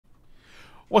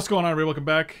What's going on, everybody? Welcome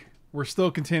back. We're still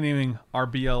continuing our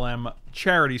BLM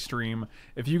charity stream.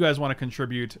 If you guys want to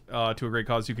contribute to a great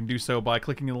cause, you can do so by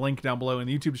clicking the link down below in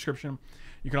the YouTube description.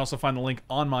 You can also find the link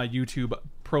on my YouTube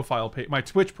profile page, my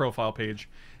Twitch profile page.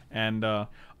 And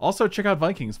also check out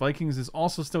Vikings. Vikings is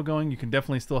also still going. You can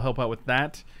definitely still help out with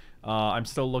that. I'm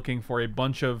still looking for a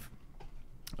bunch of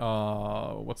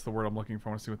what's the word I'm looking for?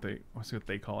 I want to see what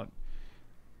they call it.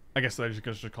 I guess I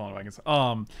just call it Vikings.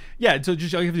 Yeah, so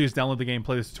just all you have to do is download the game,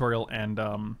 play this tutorial, and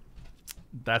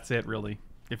that's it really.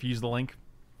 If you use the link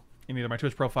in either my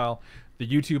Twitch profile, the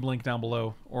YouTube link down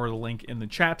below, or the link in the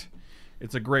chat,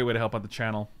 it's a great way to help out the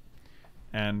channel.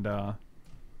 And that's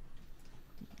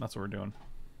what we're doing.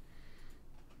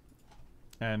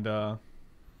 And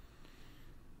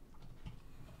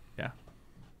yeah.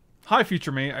 Hi,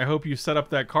 future me. I hope you set up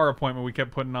that car appointment we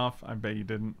kept putting off. I bet you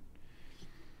didn't.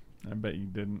 I bet you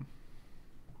didn't.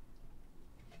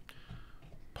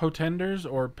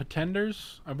 Potenders or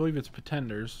pretenders? I believe it's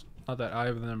pretenders. Not that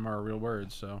either of them are real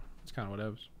words, so it's kind of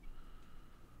whatever. What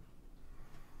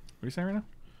are you saying right now?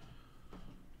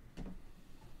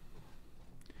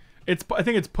 I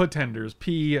think it's pretenders.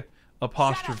 P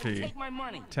apostrophe. Take my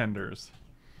money. Tenders.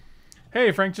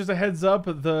 Hey Frank, just a heads up.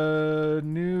 The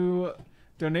new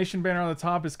donation banner on the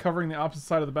top is covering the opposite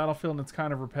side of the battlefield, and it's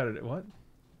kind of repetitive. What?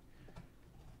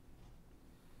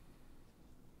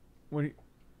 Wait,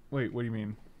 what do you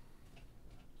mean?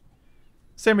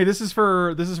 Sammy, this is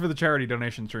for the charity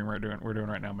donation stream we're doing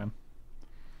right now, man.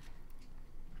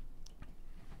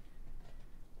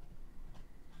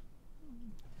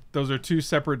 Those are two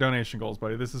separate donation goals,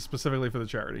 buddy. This is specifically for the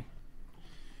charity.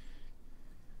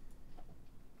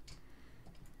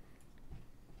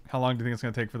 How long do you think it's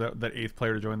going to take for that 8th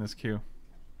player to join this queue?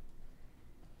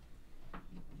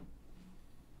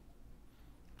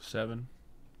 7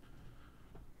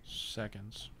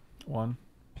 seconds. 1,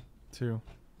 2.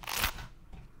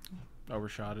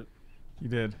 Overshot it. You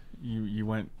did.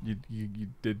 You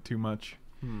did too much.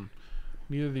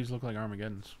 Neither of these look like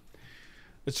Armageddons.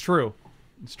 It's true.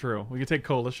 It's true. We could take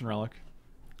Coalition Relic.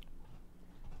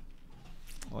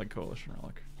 I like Coalition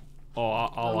Relic. Oh,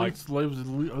 I like... Leaves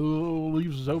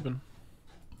us open.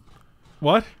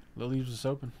 What? The leaves us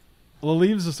open. The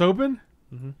leaves us open?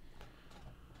 Mm-hmm.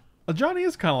 Johnny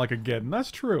is kind of like a Geddon.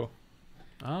 That's true.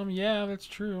 Yeah, that's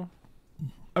true.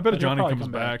 I bet But Johnny he'll probably comes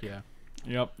come back. Yeah.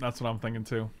 Yep, that's what I'm thinking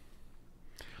too.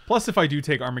 Plus, if I do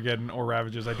take Armageddon or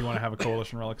Ravages, I do want to have a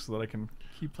Coalition Relic so that I can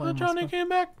keep playing. Johnny came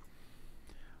back.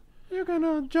 You're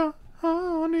gonna Johnny.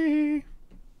 You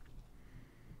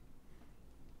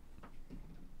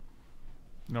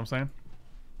know what I'm saying?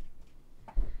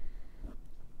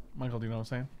 Michael, do you know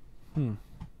what I'm saying?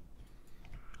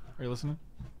 Are you listening?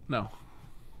 No.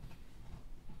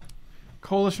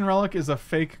 Coalition Relic is a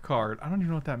fake card. I don't even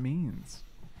know what that means.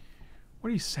 What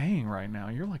are you saying right now?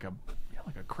 You're like a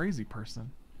crazy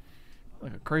person.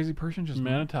 Like a crazy person just...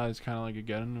 Manatee is kind of like a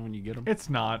Geddon when you get them. It's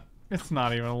not. It's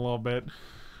not even a little bit.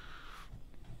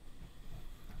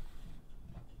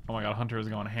 Oh my god, Hunter is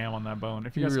going ham on that bone.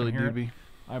 If you guys really can hear do it, be.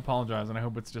 I apologize, and I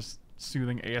hope it's just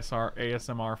soothing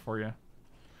ASMR for you.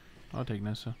 I'll take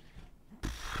Nessa.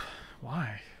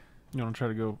 Why? You want to try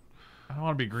to go? I don't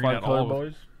want to be green Five at color all.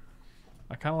 boys.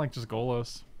 I kind of like just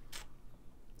Golos.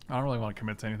 I don't really want to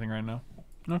commit to anything right now.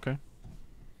 Okay.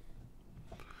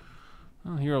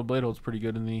 Well, Hero Blade holds pretty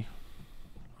good in the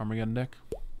Armageddon deck.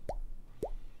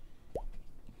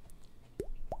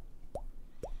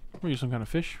 Were you some kind of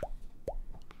fish?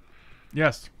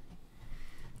 Yes.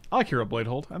 I like Hero Blade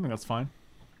Hold. I think that's fine.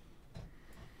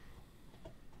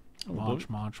 Munch.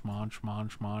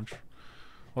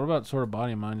 What about Sword of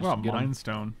Body and Mind? What about Mind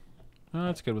Stone? Oh,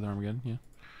 that's good with Armageddon, yeah.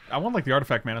 I want like the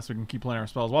artifact mana so we can keep playing our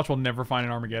spells. Watch, we'll never find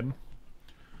an Armageddon.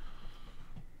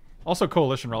 Also,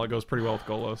 Coalition Relic goes pretty well with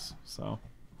Golos, so.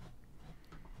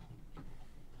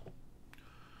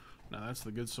 No, that's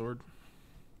the good sword.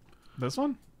 This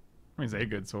one? I mean, it's a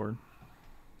good sword.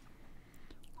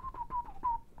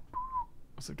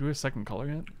 So, do we have a second color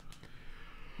yet?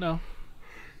 No.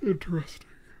 Interesting.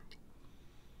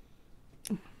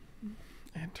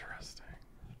 Interesting.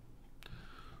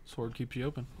 Sword keeps you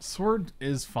open. Sword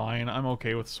is fine. I'm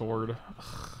okay with sword.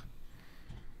 Ugh.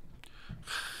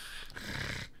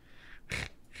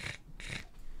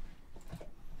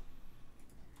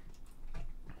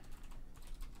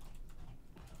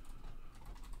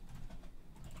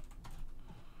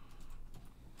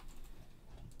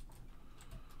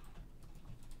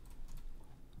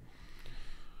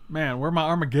 Man, where my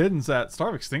Armageddon's at? Star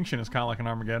of Extinction is kind of like an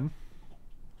Armageddon.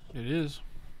 It is.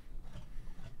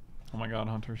 Oh my god,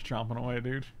 Hunter's chomping away,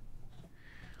 dude.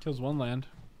 Kills one land.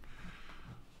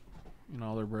 And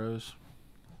all their bros.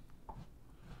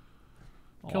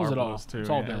 Kills it all. Arbos, too. It's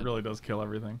all Yeah, dead. it really does kill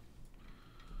everything.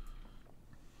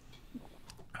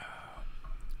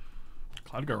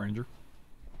 Cloud Guard Ranger.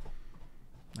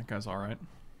 That guy's alright.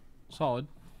 Solid.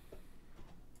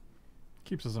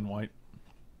 Keeps us in white.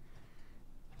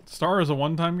 Star is a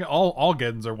one-time... All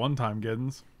Geddons are one-time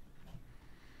Geddons.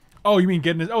 Oh, you mean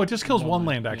Geddon is... Oh, it just kills one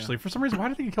land, actually. Yeah. For some reason, why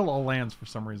do they kill all lands for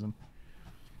some reason?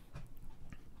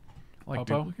 I like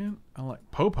Popo? Duplicate. I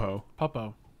like... Popo?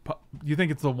 Popo. You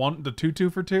think it's the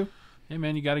 2/2 for 2? Hey,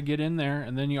 man, you got to get in there,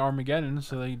 and then you Armageddon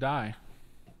so they die.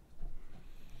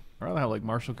 I'd rather have, like,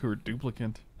 Marshall Coup or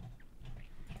Duplicate.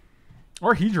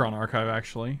 Or Hedron Archive,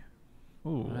 actually.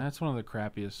 Ooh. That's one of the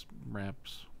crappiest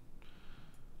ramps.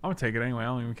 I'm gonna take it anyway. I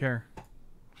don't even care.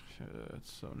 Shit,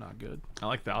 it's so not good. I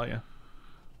like Thalia.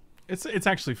 It's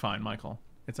actually fine, Michael.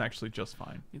 It's actually just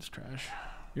fine. It's trash.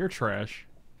 You're trash.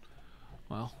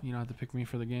 Well, you don't have to pick me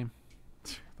for the game.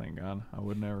 Thank God. I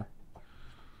would never.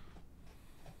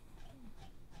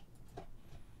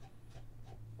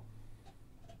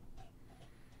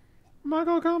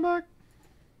 Michael, come back.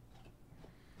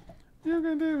 You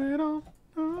can do it all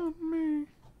on me.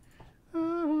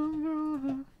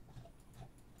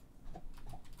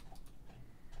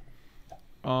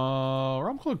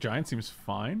 Rumcloak Giant seems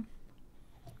fine.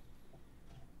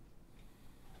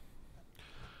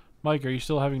 Mike, are you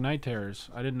still having night terrors?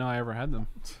 I didn't know I ever had them.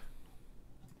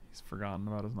 He's forgotten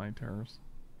about his night terrors.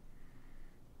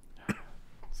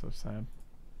 So sad.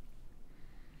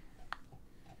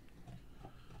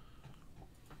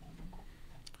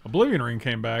 Oblivion Ring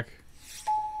came back.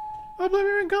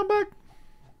 Oblivion Ring, come back.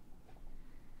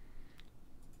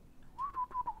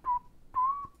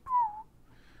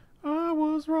 I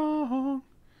was wrong.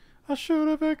 I should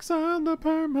have exiled the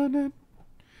permanent.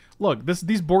 Look,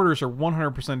 these borders are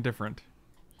 100% different.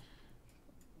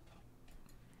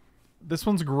 This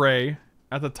one's gray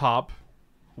at the top,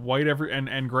 white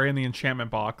and gray in the enchantment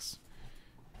box.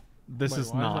 This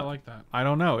is why not. Is that like that? I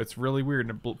don't know. It's really weird.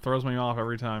 And it throws me off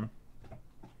every time.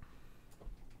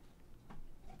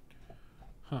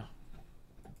 Huh.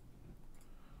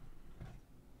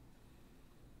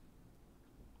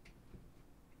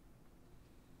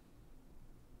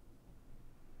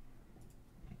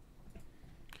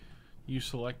 You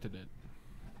selected it.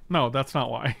 No, that's not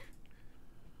why.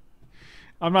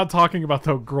 I'm not talking about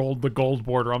the gold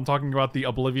border. I'm talking about the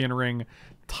Oblivion Ring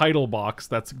title box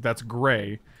that's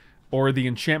gray, or the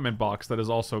enchantment box that is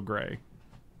also gray.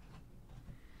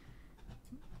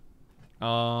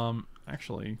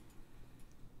 Actually,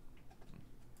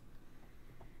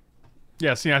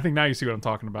 yeah. See, I think now you see what I'm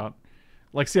talking about.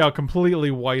 Like, see how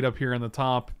completely white up here in the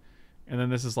top, and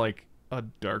then this is like a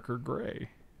darker gray.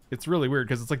 It's really weird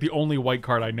because it's like the only white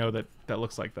card I know that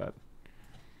looks like that.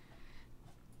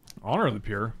 Honor of the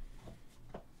Pure.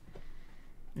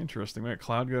 Interesting. We got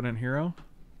Cloud Good and Hero.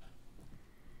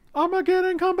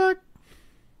 Armageddon, come back.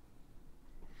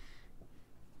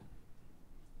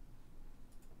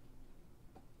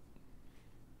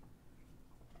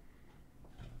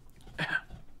 Are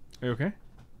you okay?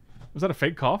 Was that a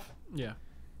fake cough? Yeah.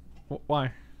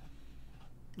 Why?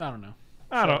 I don't know.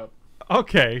 I don't.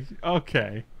 Okay.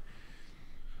 Okay.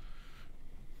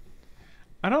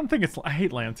 I don't think it's... I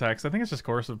hate land tax. I think it's just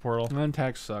Coercive Portal. Land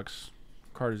tax sucks.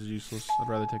 Card is useless. I'd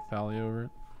rather take Thalia over it.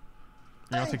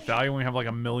 You don't take Thalia when we have like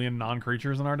 1 million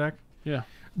non-creatures in our deck? Yeah.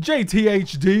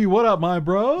 JTHD, what up, my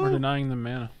bro? We're denying them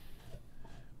mana.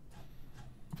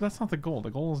 But that's not the goal.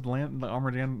 The goal is land the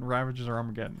Armageddon Ravages or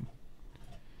Armageddon.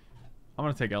 I'm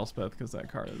going to take Elspeth because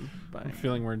that card is bang. I'm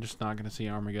feeling we're just not going to see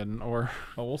Armageddon or...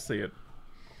 Oh, we'll see it.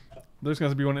 There's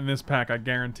going to be one in this pack. I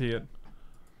guarantee it.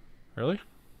 Really?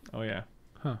 Oh, yeah.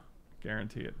 Huh.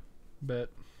 Guarantee it. Bet.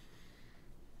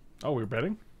 Oh, we're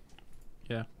betting?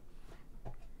 Yeah.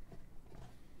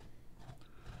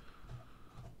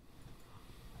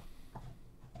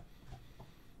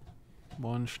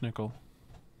 One schnickel.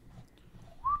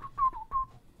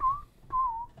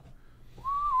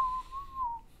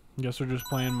 Guess we're just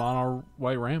playing mono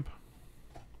white ramp.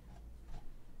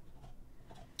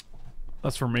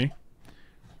 That's for me.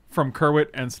 From Kerwit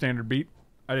and Standard Beat.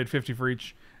 I did 50 for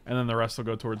each, and then the rest will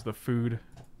go towards the food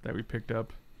that we picked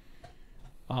up.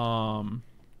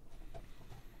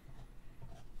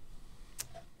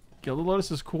 Gilded Lotus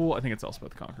is cool. I think it's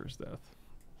Elspeth Conqueror's Death.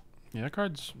 Yeah, that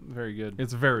card's very good.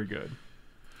 It's very good.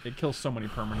 It kills so many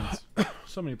permanents.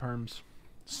 So many perms.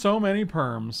 So many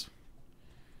perms.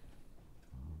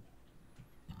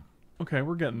 Okay,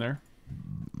 we're getting there.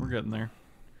 We're getting there.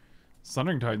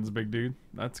 Sundering Titan's a big dude.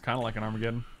 That's kind of like an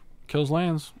Armageddon. Kills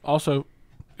lands. Also,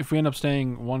 if we end up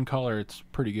staying one color, it's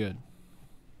pretty good.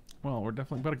 Well, we're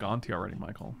definitely got a Gonti already,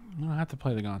 Michael. We don't have to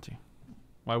play the Gonti.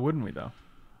 Why wouldn't we, though?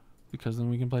 Because then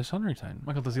we can play Sundering Titan.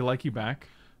 Michael, does he like you back?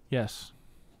 Yes.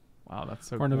 Wow, that's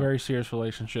so We're cool. in a very serious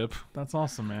relationship. That's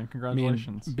awesome, man. Me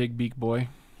Congratulations. and Big Beak Boy.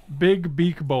 Big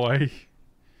Beak Boy.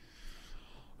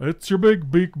 It's your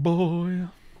big beak boy.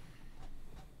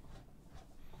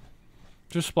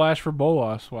 Just splash for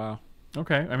Bolas. Wow.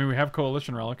 Okay, I mean, we have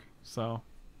Coalition Relic, so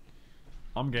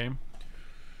I'm game.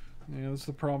 Yeah, that's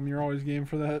the problem. You're always game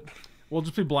for that. We'll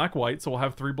just be black-white, so we'll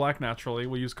have 3 black naturally.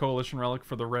 We'll use Coalition Relic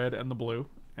for the red and the blue.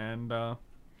 And,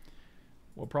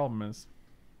 what problem is?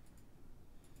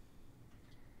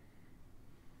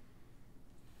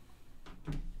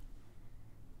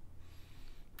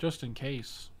 Just in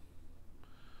case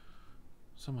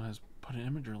someone has put an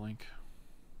imager link.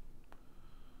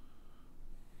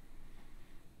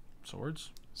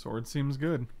 Swords? Sword seems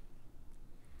good.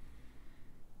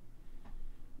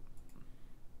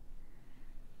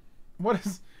 What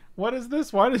is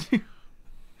this? Why did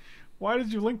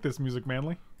you link this, Music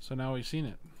Manly? So now we've seen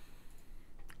it.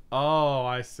 Oh,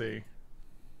 I see.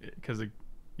 Because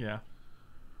yeah.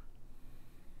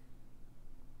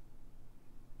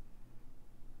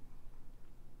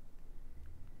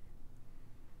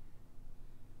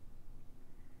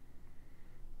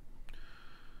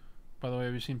 By the way,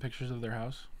 have you seen pictures of their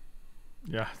house?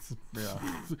 Yeah, yeah.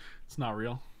 It's not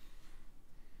real.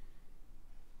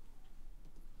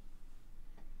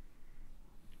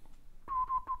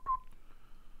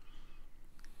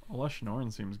 Lush Norn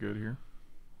seems good here.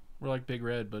 We're like Big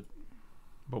Red, but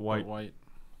White. white.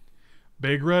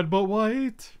 Big red but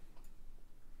white.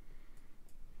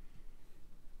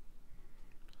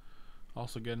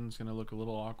 Also, Geddon's gonna look a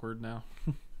little awkward now.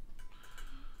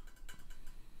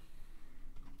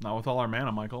 Not with all our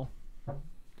mana, Michael.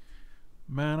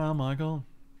 Mana, Michael.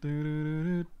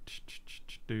 Do-do-do-do.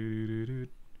 Do-do-do-do.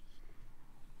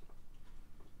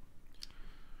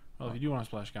 Well, if you do want to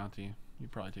splash Ganti,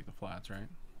 you'd probably take the flats, right?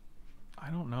 I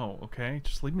don't know, okay?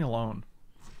 Just leave me alone.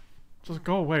 Just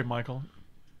go away, Michael.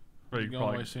 You're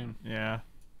going away soon. Yeah.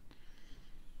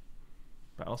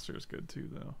 Battlesteer is good too,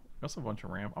 though. We also have a bunch of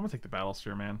ramp. I'm gonna take the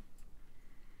Battlesteer, man.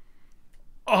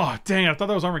 Oh, dang, I thought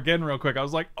that was Armageddon real quick. I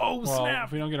was like, oh, Well, snap.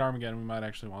 if we don't get Armageddon, we might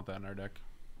actually want that in our deck.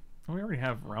 We already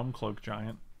have Realm Cloak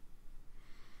Giant.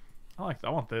 I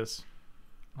want this.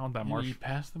 I want that marsh. You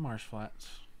passed the Marsh Flats.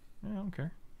 Yeah, I don't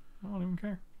care. I don't even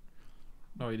care.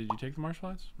 Oh, wait, did you take the Marsh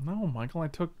Flats? No, Michael, I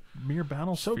took Mere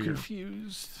Battle So Sphere.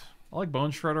 confused. I like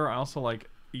Bone Shredder. I also like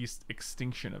East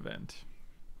Extinction Event.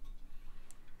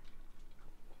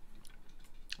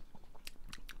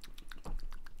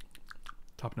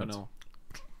 Top notes. No.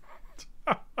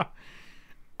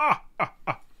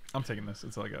 I'm taking this.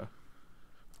 It's like a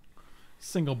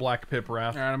single black pip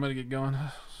wrath. All right, I'm gonna get going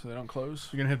so they don't close.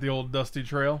 You're gonna hit the old dusty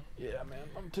trail. Yeah, man,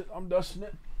 I'm dusting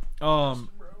it.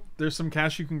 There's some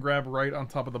cash you can grab right on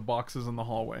top of the boxes in the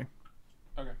hallway.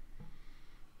 Okay.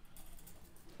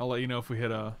 I'll let you know if we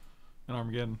hit an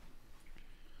Armageddon.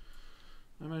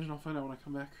 I imagine I'll find out when I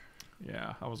come back.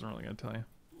 Yeah, I wasn't really gonna tell you.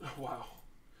 Wow.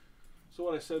 So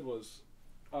what I said was,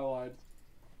 I lied.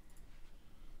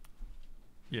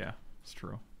 Yeah, it's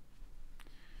true.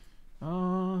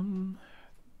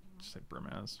 Just say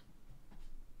Brimaz.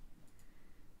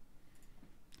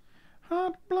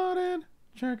 Hot-blooded,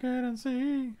 check it and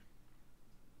see.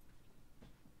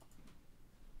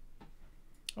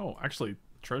 Oh, actually,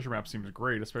 Treasure Map seems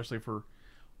great, especially for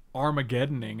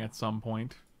Armageddoning at some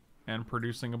point and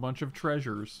producing a bunch of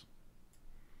treasures.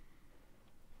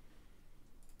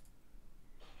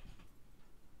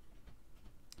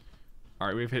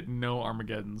 Alright, we've hit no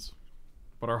Armageddons,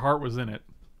 but our heart was in it.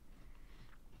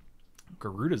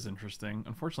 Garuda's interesting.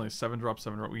 Unfortunately, 7-drop,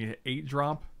 7-drop. We hit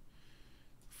 8-drop,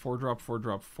 4-drop,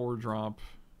 4-drop, 4-drop.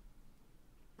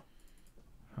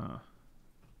 Huh.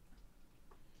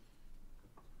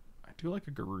 I do like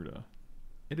a Garuda.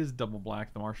 It is double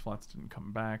black. The Marsh Flats didn't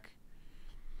come back.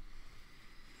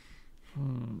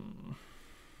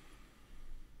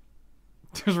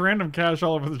 There's random cash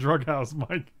all over the drug house,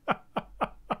 Mike.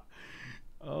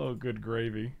 Oh, good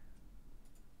gravy.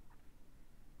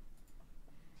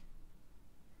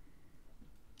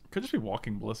 Could just be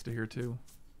Walking Ballista here, too.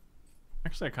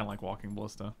 Actually, I kind of like Walking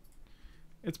Ballista.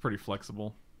 It's pretty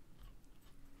flexible.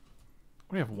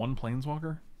 We have one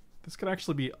Planeswalker? This could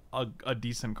actually be a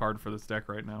decent card for this deck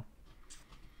right now.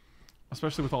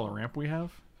 Especially with all the ramp we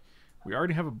have. We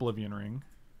already have Oblivion Ring.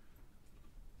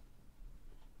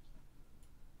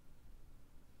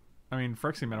 I mean,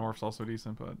 Phyrexian Metamorph's also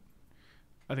decent, but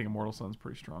I think Immortal Sun's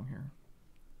pretty strong here.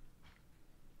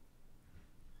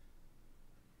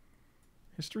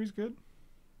 History's good.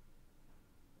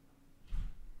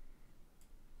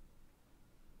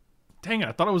 Dang it,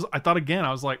 I thought again.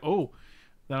 I was like, oh,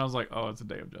 Then I was like, oh, it's a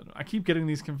Day of Judgment. I keep getting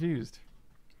these confused.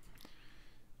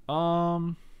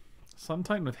 Sun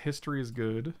Titan with history is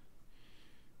good.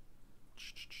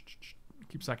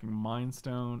 Keep sacking Mind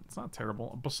Stone. It's not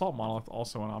terrible. Basalt Monolith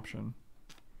also an option.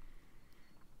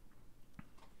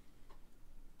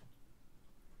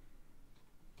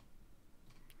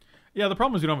 Yeah, the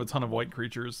problem is we don't have a ton of white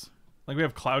creatures. Like, we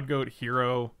have Cloud Goat,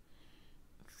 Hero,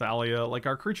 Thalia. Like,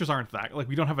 our creatures aren't that... Like,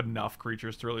 we don't have enough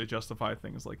creatures to really justify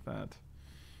things like that.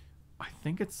 I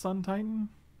think it's Sun Titan.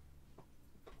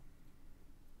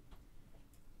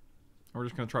 We're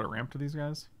just going to try to ramp to these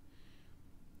guys.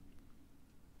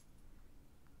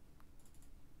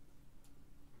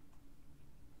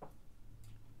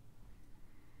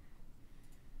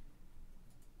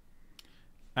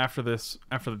 After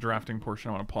the drafting portion,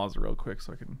 I want to pause it real quick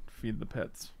so I can feed the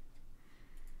pets.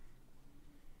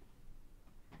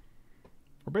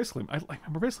 We're basically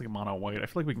mono white. I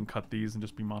feel like we can cut these and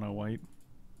just be mono white.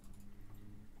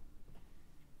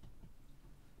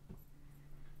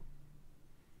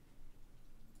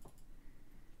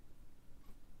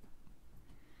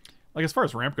 Like, as far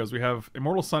as ramp goes, we have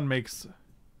Immortal Sun makes...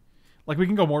 Like, we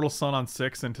can go Mortal Sun on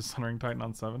 6 into Sunring Titan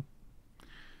on 7.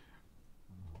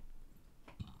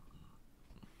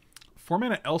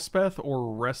 4-mana Elspeth or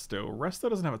Resto. Resto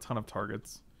doesn't have a ton of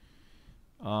targets.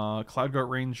 Cloud Goat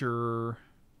Ranger...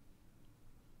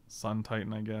 Sun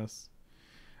Titan, I guess.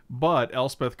 But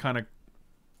Elspeth kind of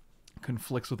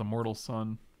conflicts with Immortal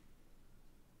Sun.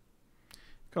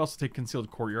 Could also take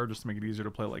Concealed Courtyard just to make it easier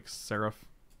to play like Seraph.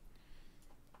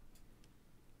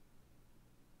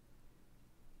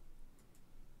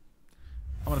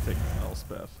 I'm gonna take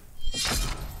Elspeth.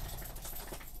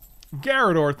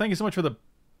 Garador, thank you so much for the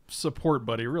support,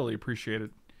 buddy. Really appreciate it.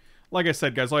 Like I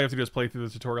said, guys, all you have to do is play through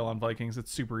the tutorial on Vikings.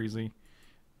 It's super easy.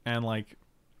 And, like,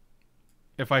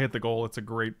 if I hit the goal, it's a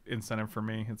great incentive for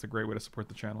me. It's a great way to support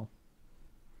the channel.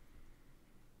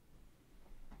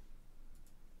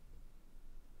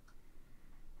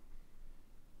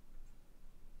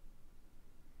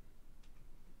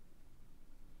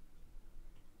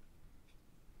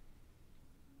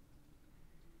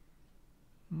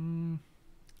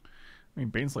 I mean,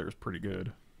 Baneslayer is pretty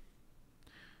good.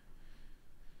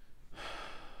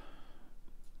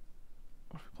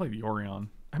 Play the Orion.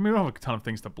 I mean, we don't have a ton of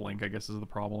things to blink, I guess, is the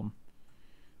problem.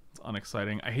 It's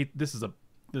unexciting. I hate... This is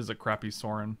a crappy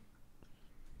Sorin.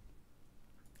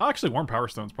 Oh, actually, Worn Power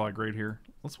Stone's probably great here.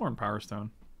 Let's Worn Power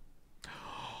Stone.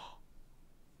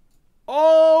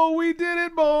 Oh, we did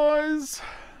it, boys!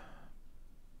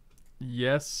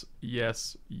 Yes,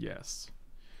 yes, yes.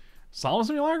 Solemn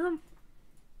Simulacrum?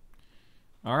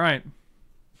 Alright.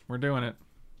 We're doing it.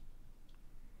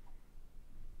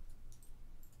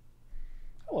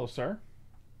 Hello, sir.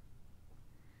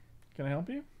 Can I help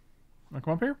you? Want to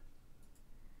come up here?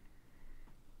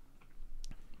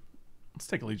 Let's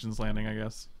take Legion's Landing, I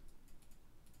guess.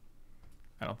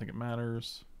 I don't think it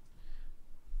matters.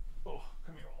 Oh,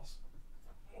 come here, Wallace.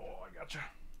 Oh, I gotcha.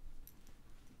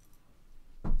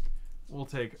 We'll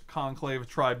take Conclave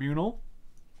Tribunal.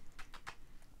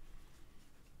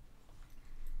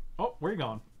 Oh, where you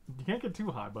going? You can't get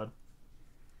too high, bud.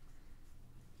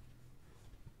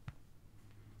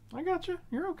 I got you.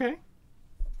 You're okay.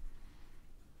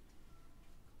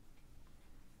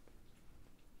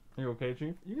 Are you okay,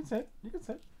 Chief? You can sit. You can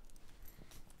sit.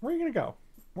 Where are you gonna go?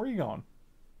 Where are you going?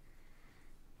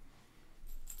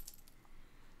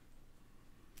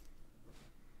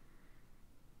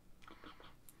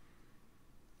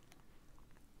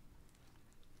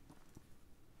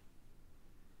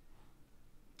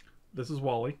 This is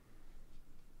Wally.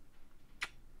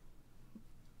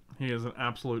 He is an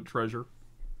absolute treasure.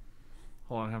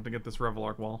 Hold on, I have to get this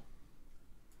Revelark wall.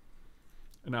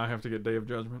 And now I have to get Day of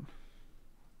Judgment.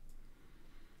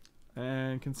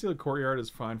 And Concealed Courtyard is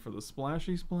fine for the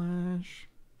splashy splash.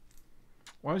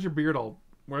 Why is your beard all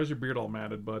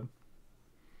matted, bud?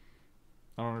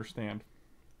 I don't understand.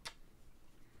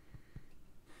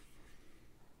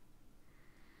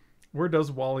 Where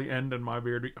does Wally end and my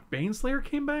beard? Baneslayer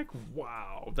came back?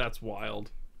 Wow, that's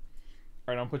wild.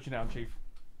 Alright, I'll put you down, Chief.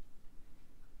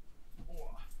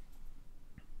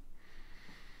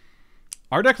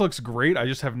 Our deck looks great. I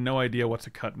just have no idea what to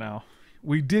cut now.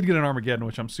 We did get an Armageddon,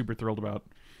 which I'm super thrilled about.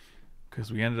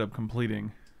 Because we ended up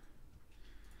completing.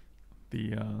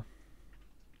 The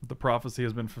prophecy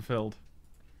has been fulfilled.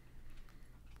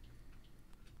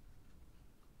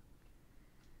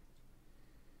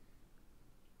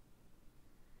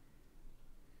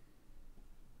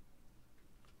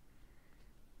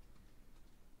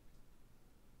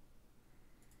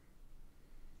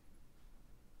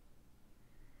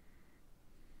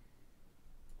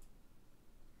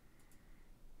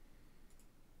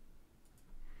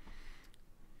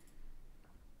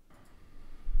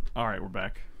 All right, we're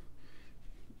back.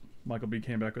 Michael B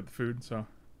came back with the food, so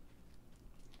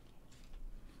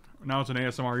now it's an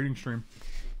ASMR eating stream.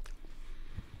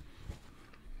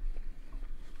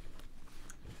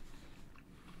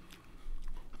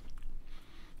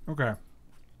 Okay.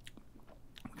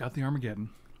 Got the Armageddon.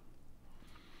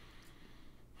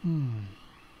 I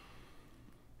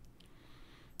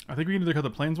think we can either cut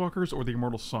the Planeswalkers or the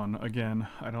Immortal Sun. Again,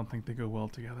 I don't think they go well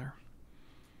together.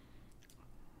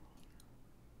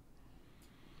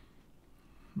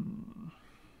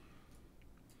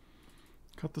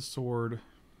 Cut the sword.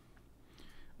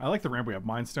 I like the ramp we have.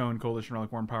 Mind Stone, Coalition,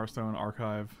 Relic Worn, Power Stone,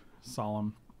 Archive,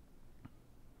 Solemn.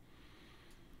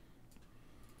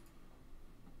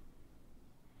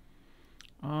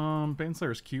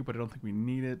 Baneslayer's cute, but I don't think we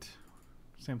need it.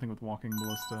 Same thing with Walking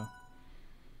Ballista.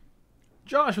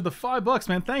 Josh with the $5,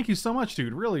 man. Thank you so much,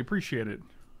 dude. Really appreciate it.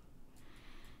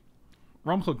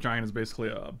 Realmcloak Giant is basically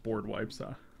a board wipe,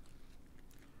 so.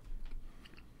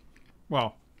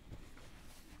 Well,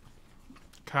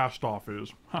 Cast Off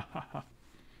is.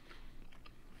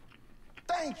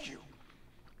 Thank you.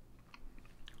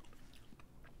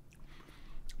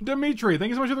 Dimitri, thank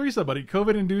you so much for the reset, buddy.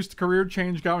 COVID-induced career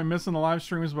change got me missing the live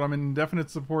streams, but I'm an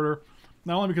indefinite supporter.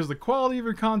 Not only because of the quality of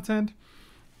your content,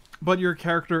 but your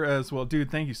character as well. Dude,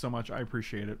 thank you so much. I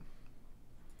appreciate it.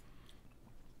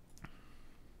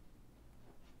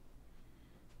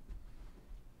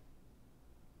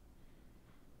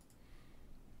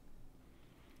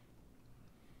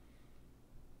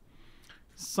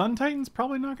 Sun Titan's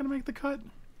probably not going to make the cut.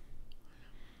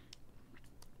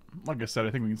 Like I said,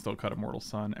 I think we can still cut Immortal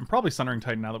Sun. And probably Sundering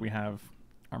Titan now that we have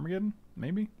Armageddon,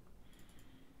 maybe?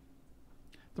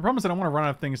 The problem is I don't want to run out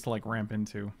of things to, like, ramp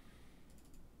into.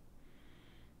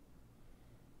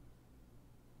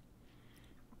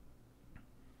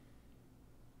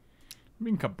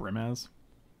 We can cut Brimaz.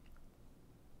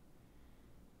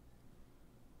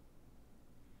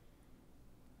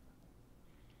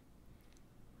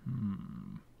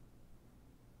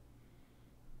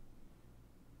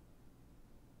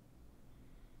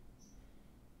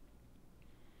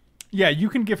 Yeah, you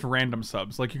can gift random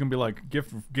subs. Like, you can be like,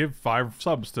 give 5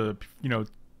 subs to, you know,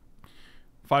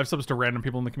 5 subs to random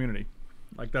people in the community.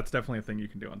 Like, that's definitely a thing you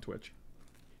can do on Twitch.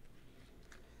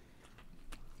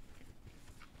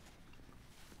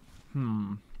 I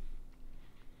mean,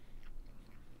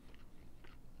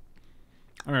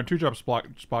 a 2-drop spot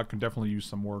can definitely use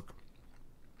some work.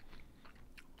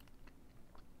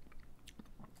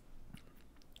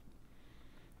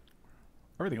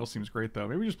 Everything else seems great, though.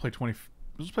 Maybe we just play 20...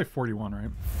 Let's just play 41, right?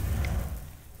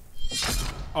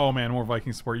 Oh, man, more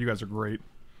Viking support. You guys are great.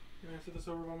 Can I sit this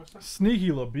over by myself? Sneaky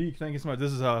Labeek, thank you so much.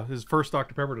 This is his first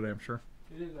Dr. Pepper today, I'm sure.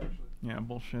 It is, actually. Yeah,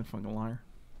 bullshit, fucking liar.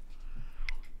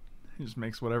 He just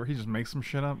makes whatever. He just makes some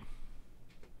shit up.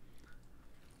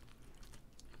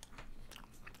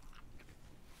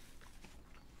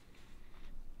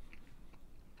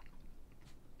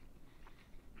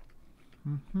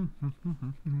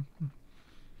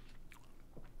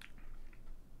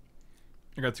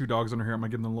 I got 2 dogs under here. I'm gonna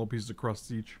give them little pieces of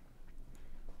crust each.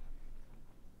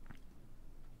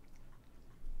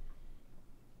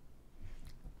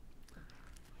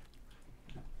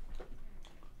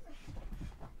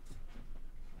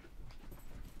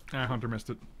 Ah, Hunter missed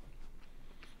it.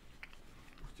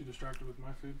 Too distracted with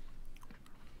my food.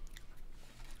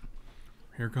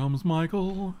 Here comes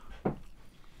Michael.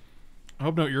 I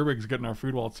hope no earwigs getting our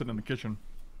food while it's sitting in the kitchen.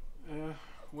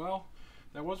 Well,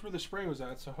 that was where the spray was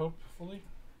at, so hopefully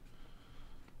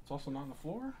it's also not on the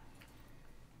floor.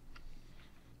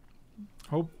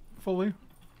 Hopefully.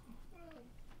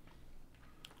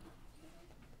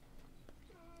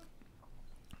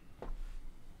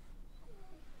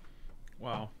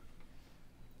 Wow.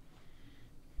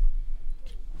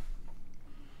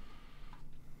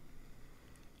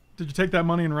 Did you take that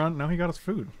money and run? No, he got us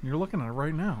food. You're looking at it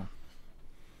right now.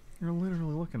 You're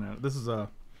literally looking at it. This is the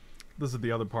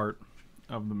other part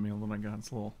of the meal that I got. It's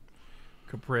a little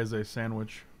caprese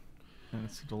sandwich, and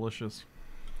it's delicious.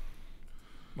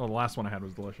 Well, the last one I had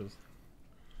was delicious.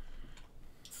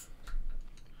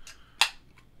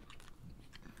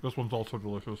 This one's also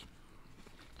delicious.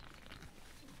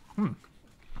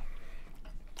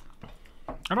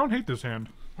 I don't hate this hand.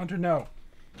 Hunter, no.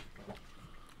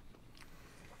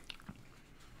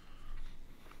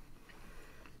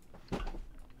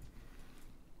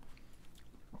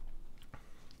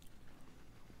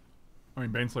 I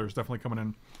mean, Baneslayer is definitely coming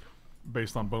in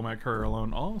based on Bomac Courier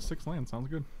alone. Oh, 6 land. Sounds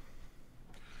good.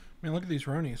 Man, look at these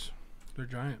Ronies. They're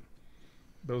giant.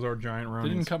 Those are giant Ronies. They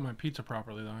didn't cut my pizza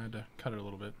properly, though. I had to cut it a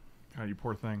little bit. Oh, you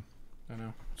poor thing. I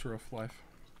know. It's a rough life.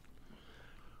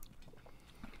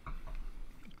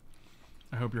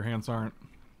 I hope your hands aren't.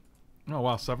 Oh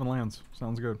wow, 7 lands.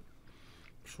 Sounds good.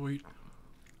 Sweet.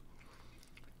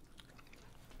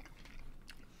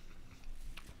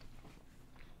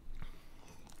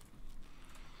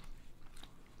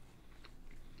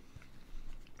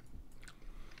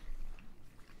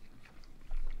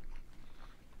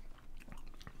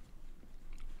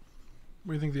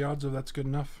 What do you think the odds of that's good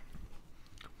enough?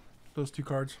 Those 2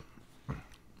 cards.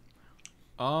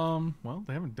 Well,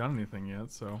 they haven't done anything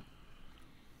yet, so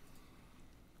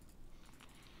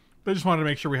they just wanted to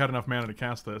make sure we had enough mana to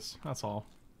cast this. That's all.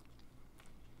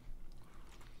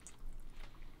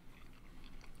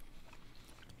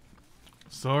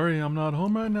 Sorry, I'm not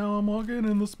home right now. I'm walking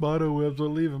in the spider webs. I'll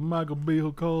leave Michael B.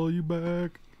 He'll call you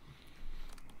back.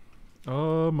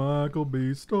 Michael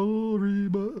B. story,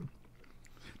 but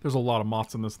there's a lot of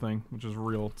moths in this thing, which is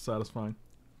real satisfying.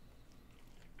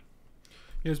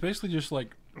 Yeah, it's basically just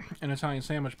like an Italian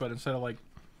sandwich, but instead of like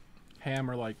ham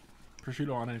or like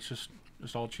prosciutto on it, it's just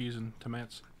all cheese and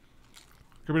tomatoes.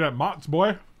 Give me that mott's,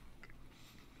 boy.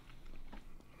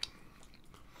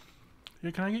 Yeah,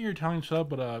 can I get your Italian sub,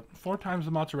 but 4 times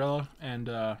the mozzarella and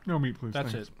No meat, please.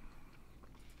 that's thanks. it.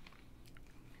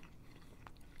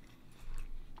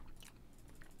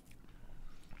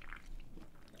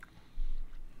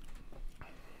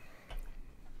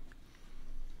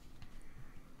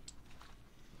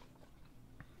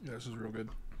 Yeah, this is real good.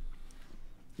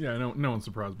 Yeah, no one's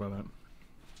surprised by that.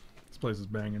 This place is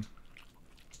banging.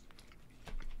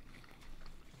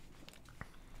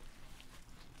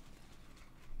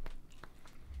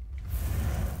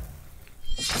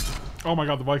 Oh my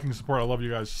god, the Viking support. I love you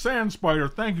guys. Sand Spider,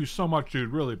 thank you so much, dude.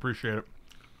 Really appreciate it.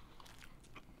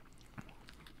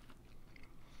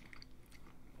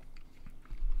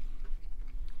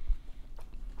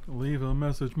 Leave a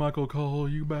message, Michael, call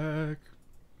you back.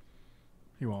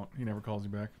 He won't. He never calls you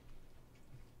back.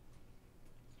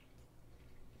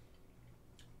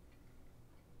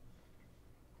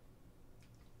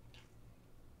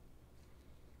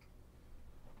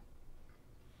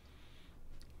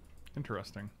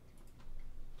 Interesting.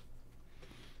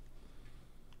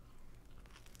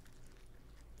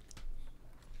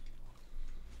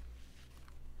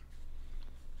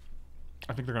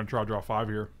 I think they're going to draw 5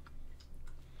 here.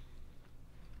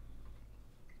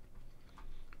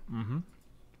 Mm-hmm.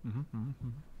 Mm-hmm. Mm-hmm.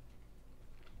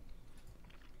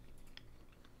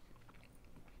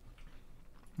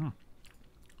 Hmm.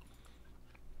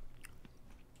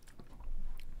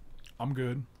 I'm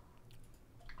good.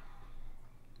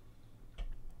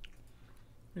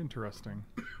 Interesting.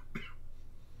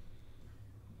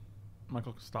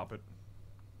 Michael, stop it.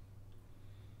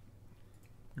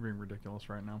 You're being ridiculous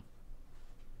right now.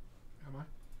 Am I?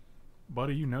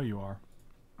 Buddy, you know you are.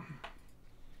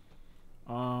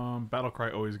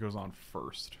 Battlecry always goes on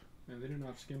first. And they do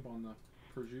not skimp on the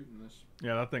prosciutto in this.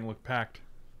 Yeah, that thing looked packed.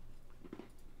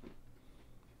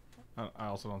 I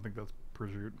also don't think that's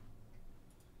prosciutto.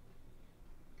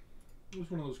 It was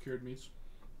one of those cured meats.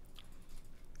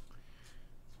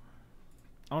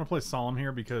 I want to play Solemn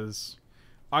here because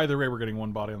either way we're getting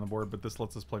 1 body on the board, but this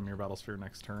lets us play Mirror Battlesphere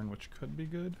next turn, which could be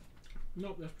good.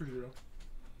 Nope, that's prosciutto.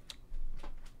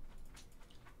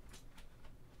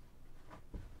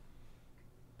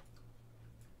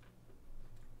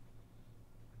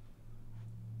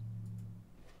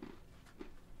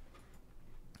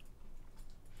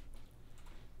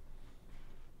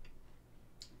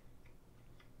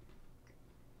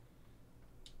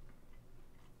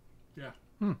 Yeah.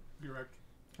 Get wrecked.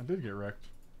 I did get wrecked.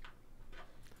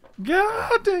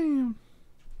 God damn!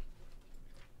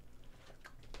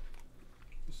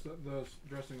 The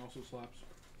dressing also slaps.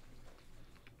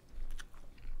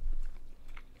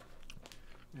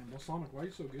 Man, balsamic, why are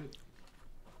you so good?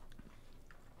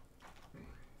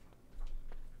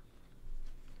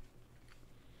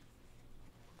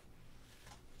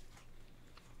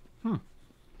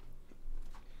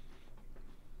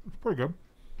 It's pretty good.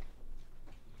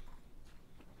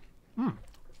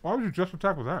 Why would you just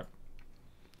attack with that?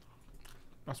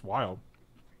 That's wild.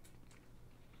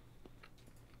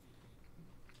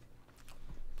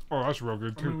 Oh, that's real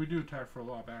good I too. mean, we do attack for a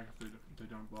lot back if they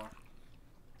don't block.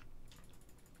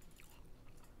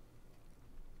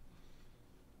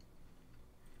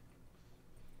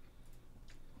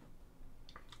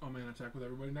 Oh man, attack with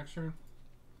everybody next turn?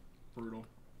 Brutal.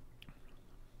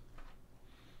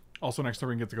 Also, next turn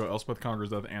we can get to go Elspeth Conquers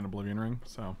Death and Oblivion Ring,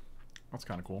 so that's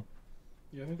kind of cool.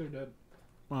 Yeah, I think they're dead.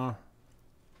 I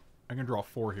can draw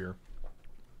 4 here.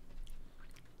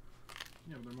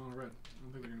 Yeah, but they're mono red. I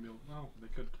don't think they're gonna be able. Well, they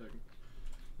could take.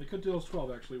 They could deal us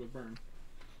 12 actually with burn.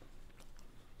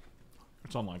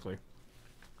 It's unlikely.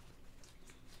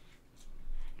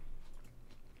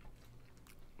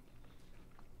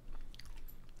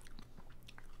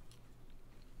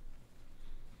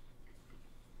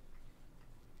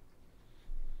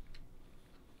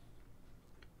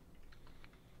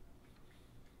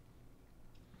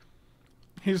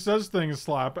 He says things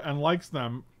slap and likes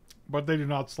them, but they do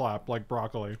not slap like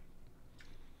broccoli.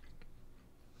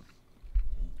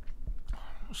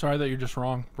 Sorry that you're just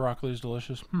wrong. Broccoli is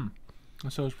delicious. And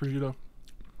so is prosciutto.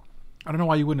 I don't know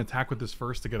why you wouldn't attack with this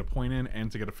first to get a point in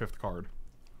and to get a 5th card.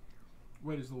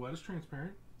 Wait, is the lettuce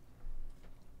transparent?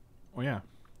 Oh yeah,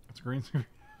 it's a green.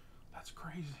 That's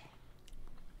crazy.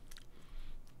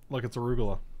 Look, it's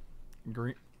arugula.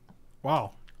 Green.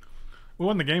 Wow. We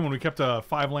won the game when we kept a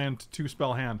 5-land,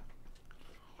 2-spell hand.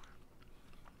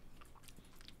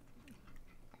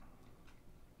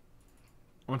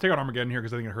 I'm gonna take out Armageddon here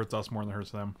because I think it hurts us more than it hurts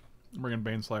them. I'm bringing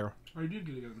Baneslayer. Oh, you did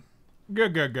get it again.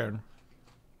 Good, good, good.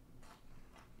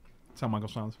 That's how Michael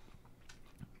sounds.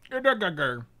 Good, good, good,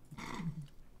 good.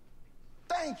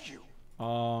 Thank you.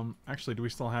 Actually, do we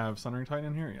still have Sundering Titan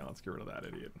in here? Yeah, let's get rid of that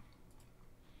idiot.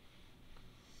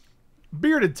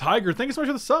 Bearded Tiger, thank you so much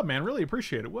for the sub, man. Really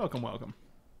appreciate it. Welcome, welcome.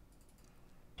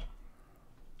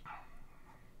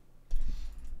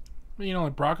 You don't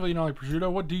like broccoli, you don't like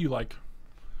prosciutto. What do you like?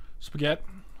 Spaghetti?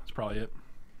 That's probably it.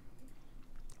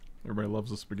 Everybody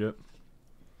loves the spaghetti.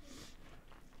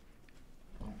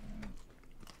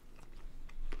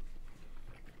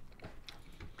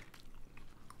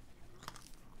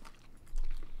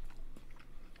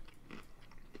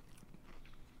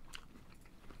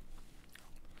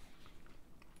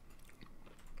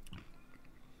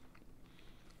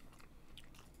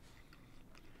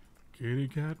 Kitty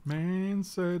Cat Man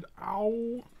said,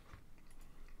 ow.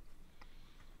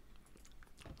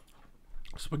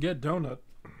 Spaghetti donut.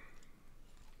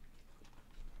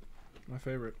 My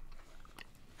favorite.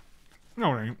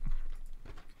 No, it ain't.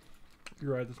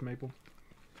 You're right, this maple.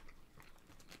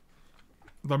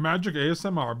 The magic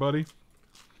ASMR, buddy.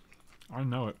 I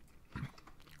know it.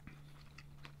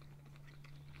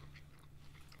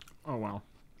 Oh, wow.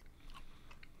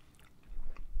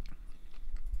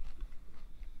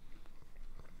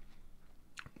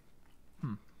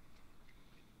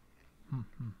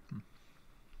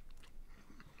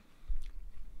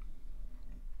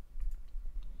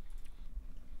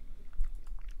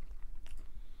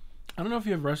 I don't know if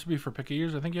you have recipe for picky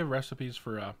ears. I think you have recipes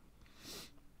for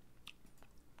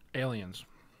aliens.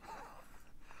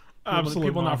 Absolutely.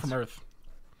 People not from Earth.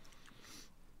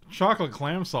 Chocolate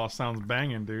clam sauce sounds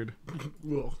banging, dude.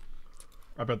 Ugh.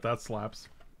 I bet that slaps.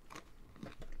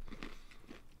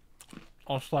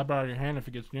 I'll slap it out of your hand if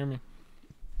it gets near me.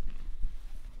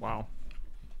 Wow.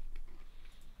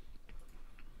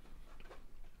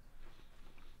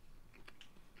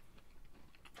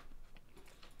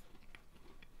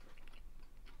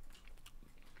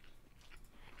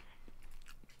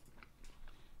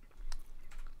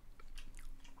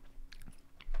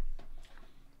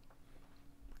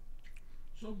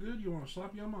 So good, you want to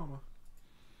slap your mama.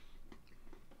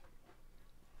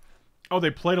 Oh, they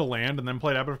played a land and then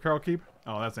played Abbot of Carol Keep?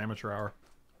 Oh, that's amateur hour.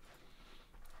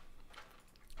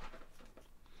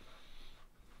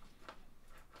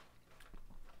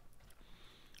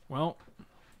 Well,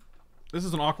 this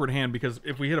is an awkward hand because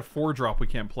if we hit a 4-drop, we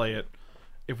can't play it.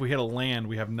 If we hit a land,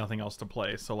 we have nothing else to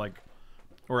play. So, like,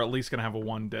 we're at least going to have a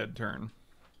 1 dead turn.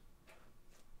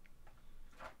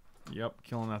 Yep,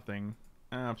 killing that thing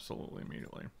absolutely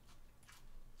immediately.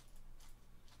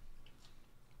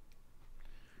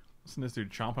 Listen to this dude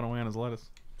chomping away on his lettuce.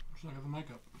 Should I have the mic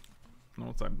up?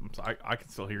 No, I can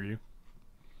still hear you.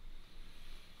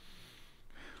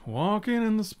 Walking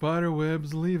in the spider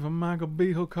webs, leave a Michael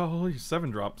Beale call. You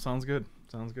 7-drop. Sounds good.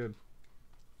 Sounds good.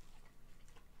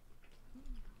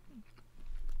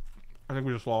 I think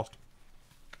we just lost.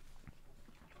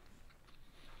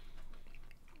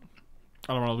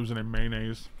 I don't want to lose any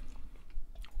mayonnaise.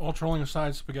 All trolling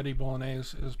aside, spaghetti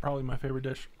bolognese is probably my favorite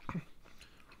dish.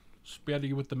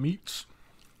 Spaghetti with the meats.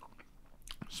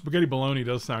 Spaghetti bologna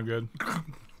does sound good.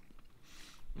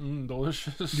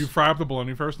 Delicious. You fry up the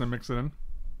bologna first and then mix it in.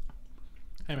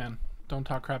 Hey man, don't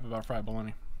talk crap about fried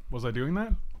bologna. Was I doing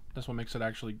that? That's what makes it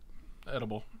actually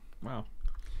edible. Wow.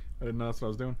 I didn't know that's what I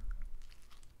was doing.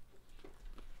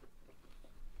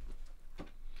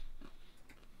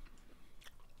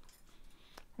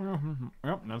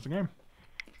 Yep, that's the game.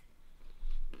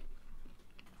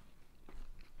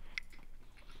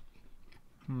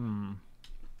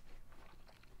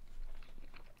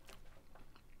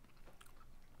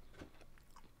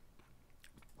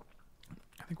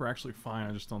 I think we're actually fine.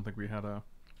 I just don't think we had a...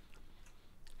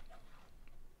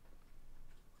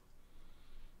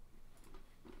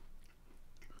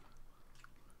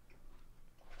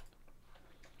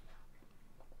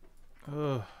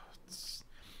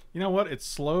 You know what? It's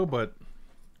slow, but...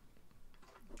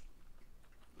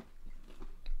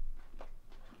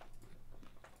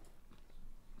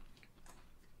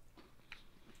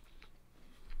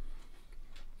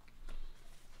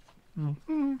 Hey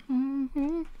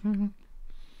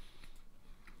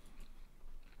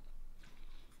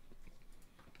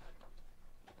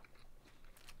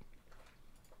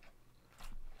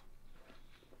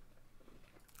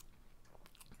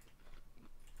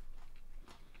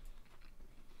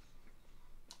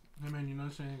man, you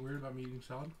notice anything weird about me eating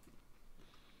salad?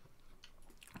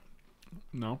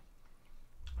 No.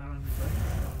 I don't even think.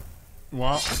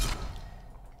 Wow.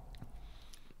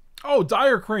 Oh,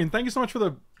 Dire Crane, thank you so much for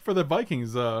the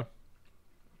Vikings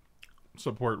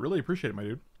support. Really appreciate it, my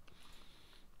dude.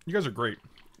 You guys are great.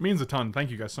 Means a ton.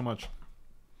 Thank you guys so much.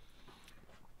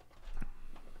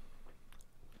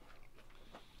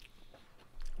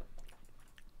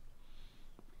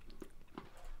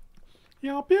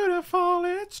 You're beautiful,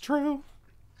 it's true.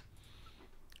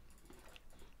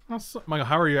 Michael,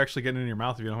 how are you actually getting it in your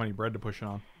mouth if you don't have any bread to push it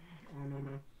on? I don't know,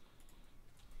 man.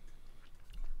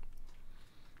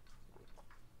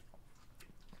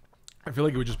 I feel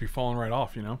like it would just be falling right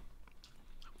off, you know?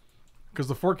 Because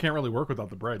the fork can't really work without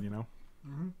the bread, you know?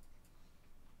 Mm-hmm.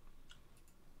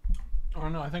 Oh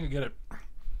no, I think I get it. So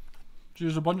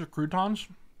there's a bunch of croutons,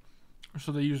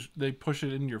 so they push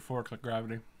it into your fork like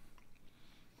gravity.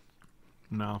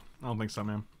 No, I don't think so,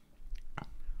 man.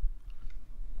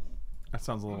 That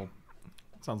sounds a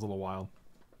little wild.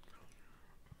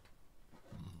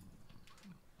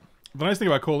 The nice thing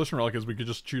about Coalition Relic is we could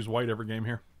just choose white every game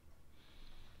here.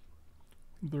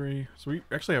 3. So we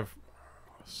actually have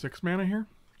 6 mana here.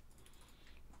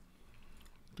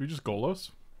 Do we just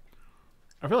Golos?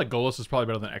 I feel like Golos is probably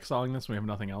better than exiling this when we have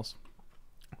nothing else.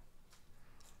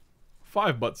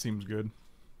 5 but seems good.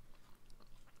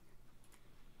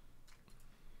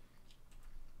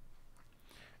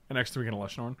 And next we can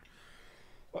Leshnorn.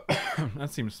 That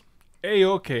seems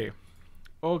A-okay.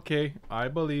 Okay, I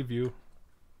believe you.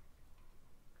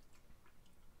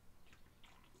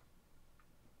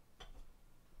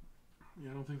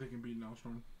 Yeah, I don't think they can beat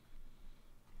Nelstorm.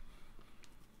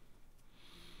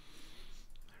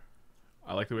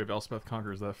 I like the way Elspeth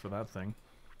conquers that for that thing.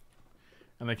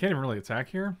 And they can't even really attack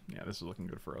here. Yeah, this is looking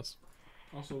good for us.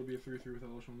 Also, it would be a 3-3 with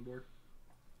Elish on the board.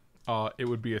 It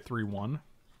would be a 3-1.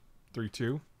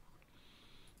 3-2.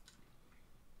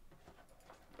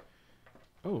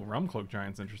 Oh, Realm Cloak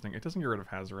Giant's interesting. It doesn't get rid of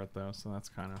Hazoret, though, so that's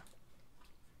kind of...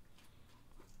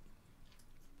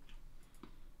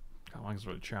 God, Lang's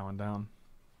really chowing down.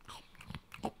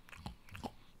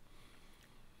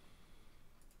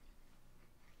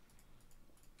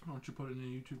 Why don't you put it in a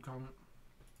YouTube comment?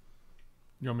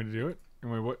 You want me to do it? You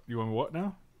want me what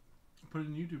now? Put it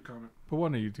in a YouTube comment. Put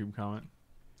what in a YouTube comment?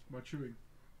 About chewing.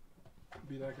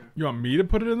 Be that guy. You want me to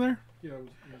put it in there? Yeah, it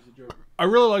was a joke. I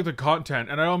really like the content,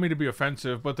 and I don't mean to be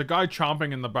offensive, but the guy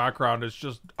chomping in the background is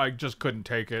just... I just couldn't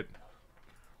take it.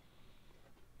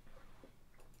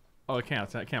 Oh, I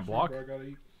can't block? I gotta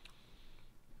eat.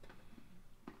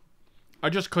 I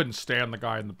just couldn't stand the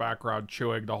guy in the background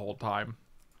chewing the whole time.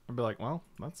 I'd be like, well,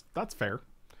 that's fair.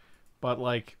 But,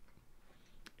 like,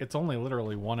 it's only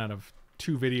literally 1 out of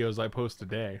 2 videos I post a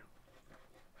day.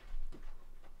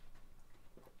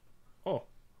 Oh.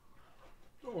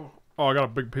 Oh, I got a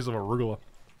big piece of arugula.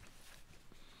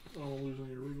 I don't want to lose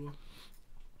any arugula.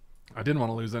 I didn't want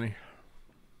to lose any.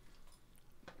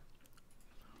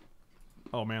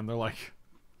 Oh, man,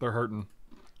 they're hurting.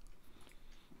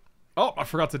 Oh, I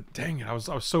forgot to... Dang it, I was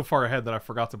so far ahead that I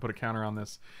forgot to put a counter on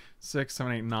this. 6,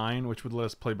 7, 8, 9, which would let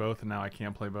us play both, and now I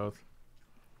can't play both.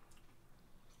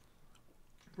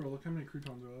 Bro, look how many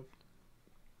croutons I have.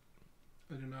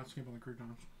 I did not skimp on the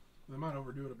croutons. They might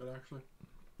overdo it a bit, actually.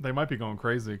 They might be going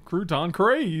crazy. Crouton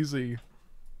crazy.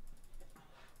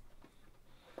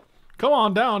 Come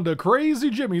on down to Crazy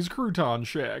Jimmy's Crouton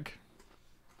Shack.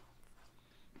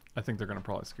 I think they're going to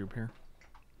probably scoop here.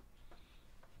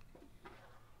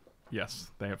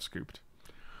 Yes, they have scooped.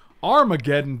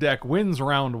 Armageddon deck wins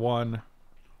round 1.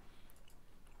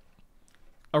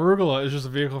 Arugula is just a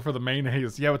vehicle for the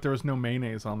mayonnaise. Yeah, but there was no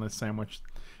mayonnaise on this sandwich.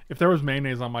 If there was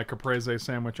mayonnaise on my caprese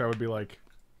sandwich, I would be like,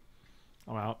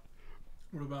 I'm out.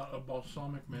 What about a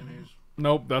balsamic mayonnaise?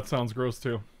 Nope, that sounds gross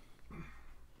too.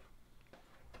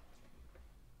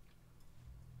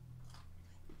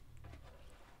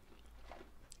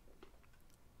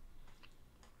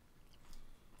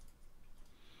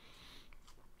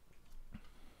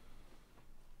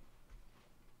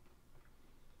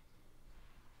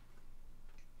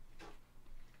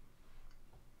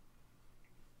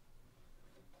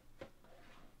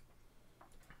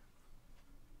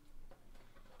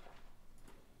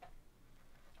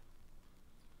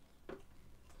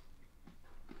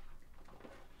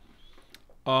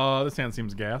 This hand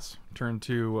seems gas. Turn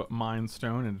 2 Mind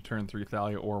Stone into turn 3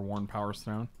 Thalia or Worn Power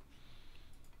Stone.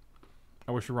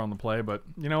 I wish we were on the play, but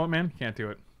you know what, man? Can't do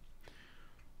it.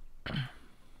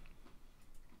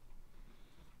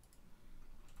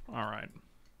 All right.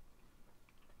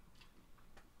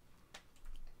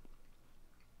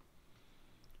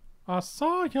 I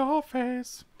saw your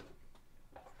face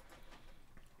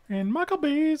in Michael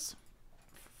B's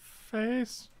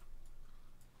face.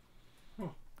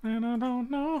 Oh. And I don't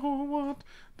know what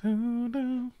to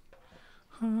do.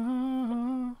 You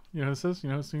know who this is? You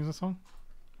know who sings this song?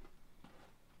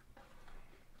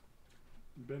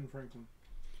 Ben Franklin.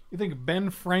 You think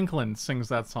Ben Franklin sings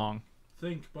that song?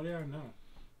 Think, but yeah, no.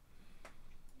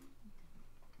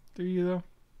 Do you though?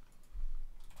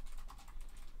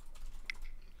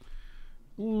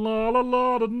 La la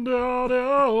la da da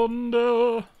da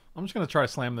da. I'm just gonna try to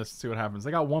slam this and see what happens. They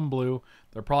got one blue.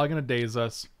 They're probably gonna daze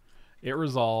us. It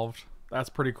resolved. That's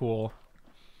pretty cool.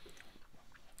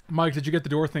 Mike, did you get the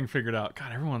door thing figured out?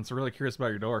 God, everyone's really curious about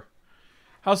your door.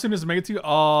 How soon does it make it to you?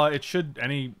 It should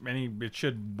it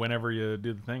should whenever you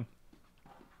do the thing.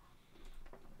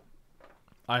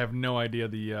 I have no idea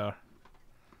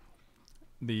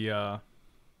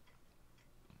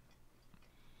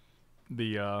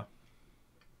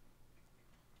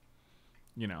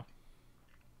you know.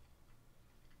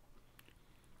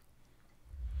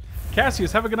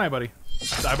 Cassius, have a good night, buddy.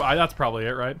 That's probably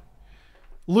it, right?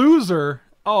 Loser.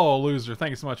 Oh, loser. Thank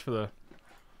you so much for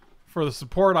the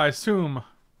support. I assume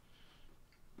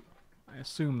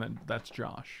that that's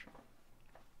Josh.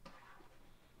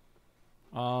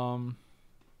 We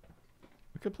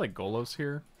could play Golos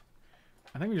here.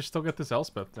 I think we just still get this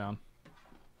Elspeth down.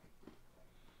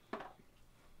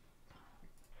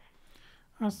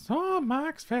 I saw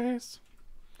Mike's face.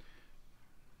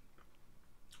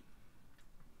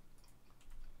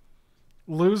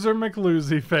 Loser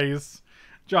McLoosey face.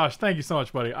 Josh, thank you so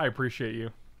much, buddy. I appreciate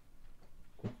you.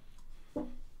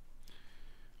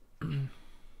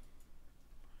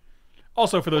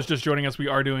 Also, for those just joining us, we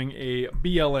are doing a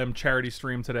BLM charity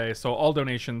stream today. So all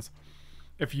donations,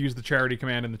 if you use the charity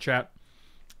command in the chat,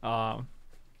 are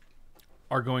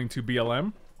going to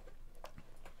BLM.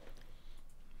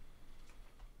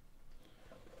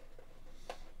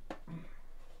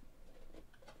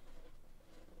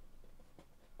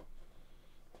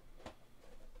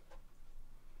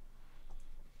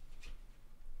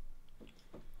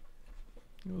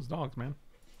 Those dogs, man.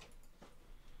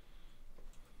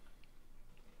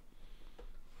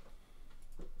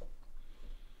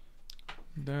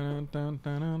 Dun, dun,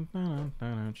 dun, dun, dun,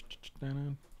 dun, dun,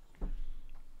 dun.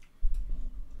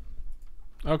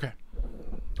 Okay.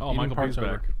 Oh, Eating Michael part's B's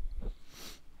over. back.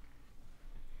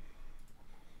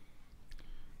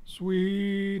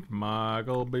 Sweet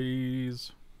Michael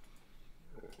B's.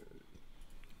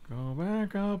 Go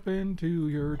back up into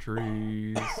your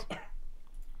trees.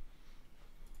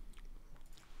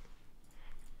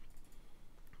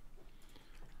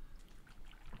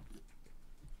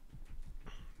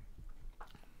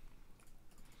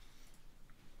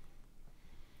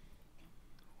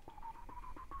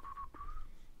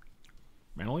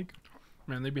 Malik?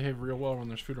 Man, they behave real well when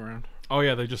there's food around. Oh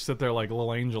yeah, they just sit there like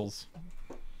little angels.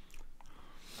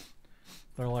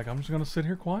 They're like, I'm just gonna sit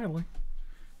here quietly.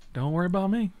 Don't worry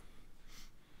about me.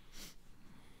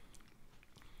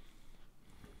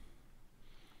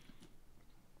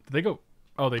 Did they go?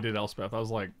 Oh, they did Elspeth. I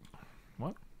was like,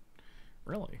 what?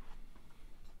 Really?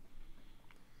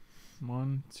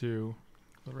 1, 2,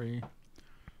 3.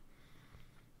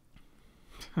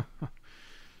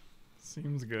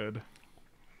 Seems good.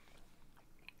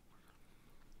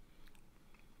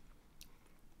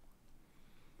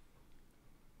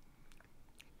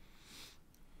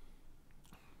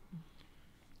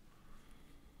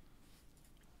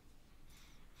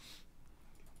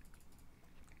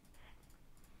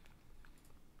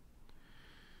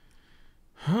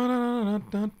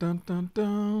 Dun, dun, dun,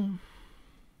 dun.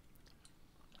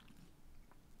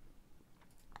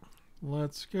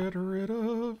 Let's get rid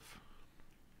of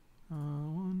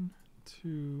 1,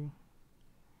 2,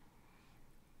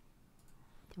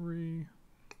 3,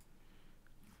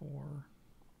 4.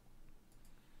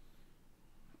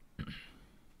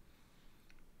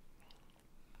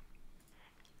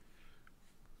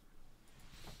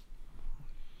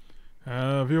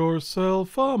 Have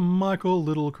yourself a Michael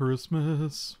Little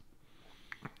Christmas.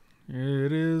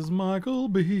 It is Michael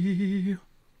B.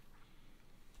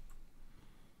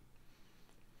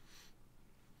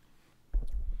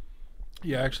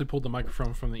 Yeah, I actually pulled the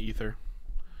microphone from the ether.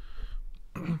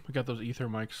 We got those ether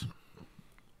mics.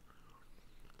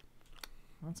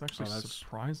 That's actually that's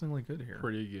surprisingly good here.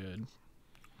 Pretty good.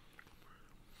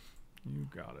 You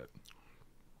got it.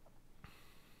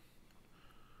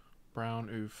 Brown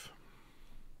oof.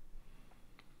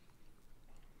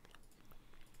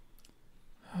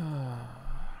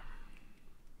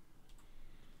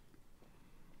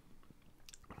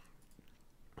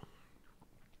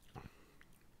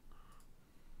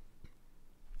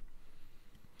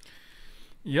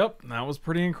 Yep, that was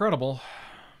pretty incredible.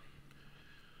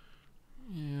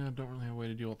 Yeah, I don't really have a way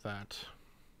to deal with that.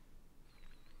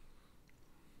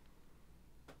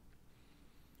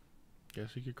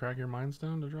 Guess you could crack your minds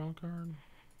down to draw a card.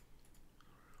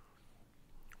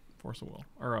 Force of Will.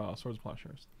 Or Swords of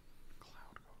Plowshares.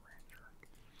 Cloud Go Ranger.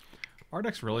 Our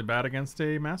deck's really bad against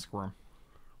a Mask Worm.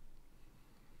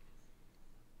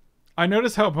 I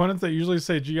notice how opponents that usually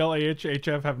say GLAH,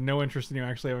 HF have no interest in you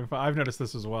actually having fun. I've noticed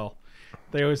this as well.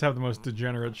 They always have the most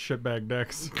degenerate shitbag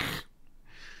decks.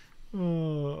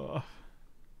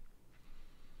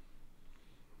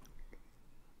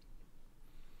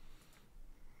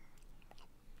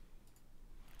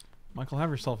 Michael, have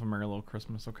yourself a merry little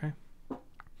Christmas, okay?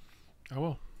 I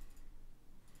will.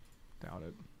 Doubt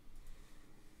it.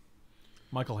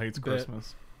 Michael hates Bet.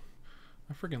 Christmas.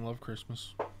 I freaking love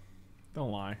Christmas.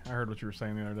 Don't lie. I heard what you were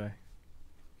saying the other day.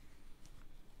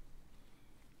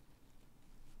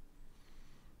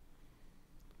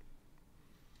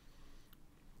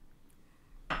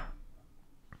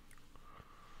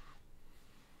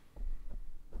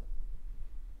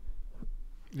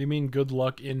 You mean good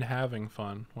luck in having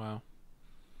fun? Wow.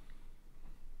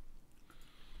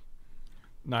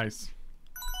 Nice.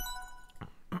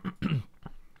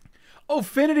 Oh,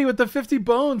 Finity with the 50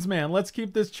 bones, man. Let's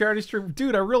keep this charity stream.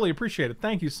 Dude, I really appreciate it.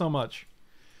 Thank you so much.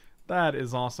 That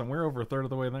is awesome. We're over a third of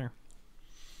the way there.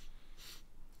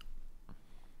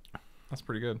 That's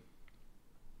pretty good.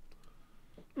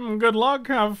 Good luck.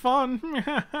 Have fun.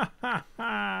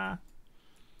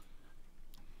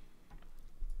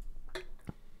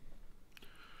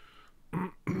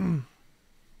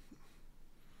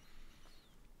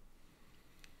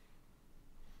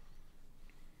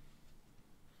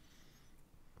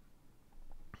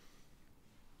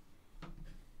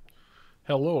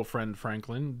 Hello, friend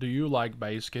Franklin. Do you like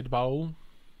basketball?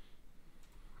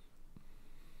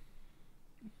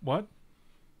 What?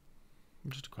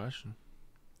 Just a question.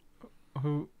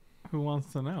 Who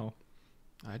wants to know?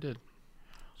 I did.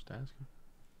 Just asking.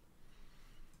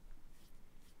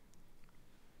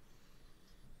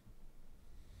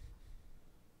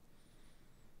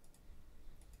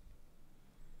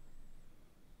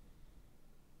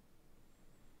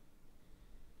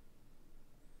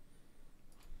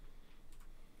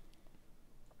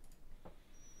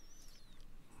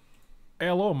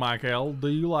 Hello, Michael. Do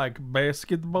you like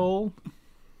basketball?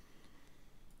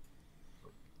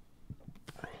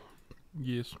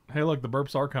 Yes. Hey, look, the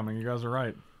burps are coming. You guys are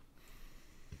right.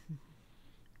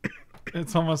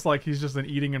 It's almost like he's just an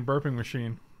eating and burping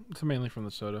machine. It's mainly from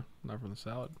the soda, not from the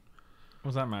salad. What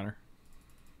does that matter?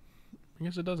 I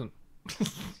guess it doesn't.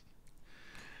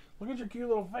 Look at your cute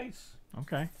little face.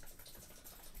 Okay.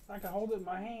 I can hold it in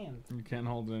my hand. You can't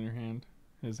hold it in your hand.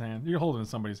 His hand. You can hold it in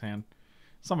somebody's hand.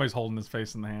 Somebody's holding his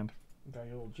face in the hand. Got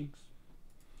your little cheeks.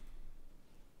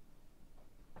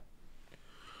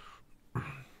 Oh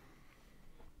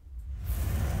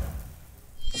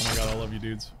my god, I love you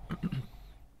dudes.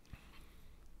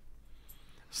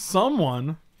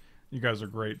 Someone, you guys are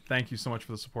great. Thank you so much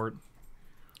for the support.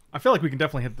 I feel like we can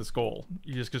definitely hit this goal.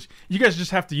 You guys just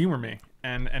have to humor me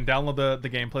and download the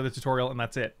game, play the tutorial, and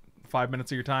that's it. 5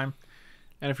 minutes of your time.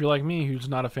 And if you're like me, who's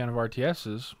not a fan of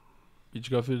RTSs, you just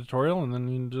go through the tutorial and then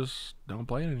you just don't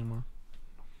play it anymore.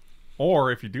 Or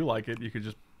if you do like it, you could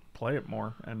just play it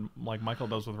more, and like Michael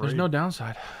does with Raid. There's no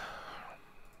downside.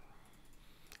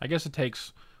 I guess it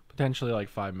takes potentially like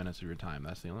 5 minutes of your time.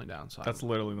 That's the only downside. That's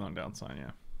literally the only downside,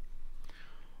 yeah.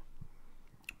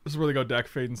 This is where they go deck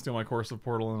fade and steal my Course of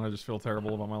Portal, and I just feel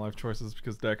terrible about my life choices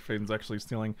because deck fade's actually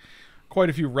stealing quite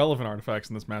a few relevant artifacts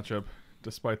in this matchup,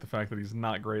 despite the fact that he's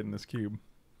not great in this cube.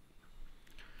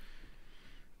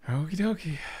 Okie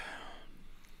dokie.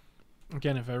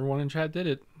 Again, if everyone in chat did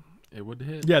it, it would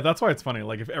hit. Yeah, that's why it's funny.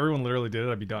 Like, if everyone literally did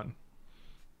it, I'd be done.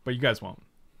 But you guys won't.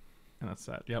 And that's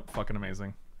that. Yep, fucking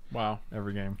amazing. Wow.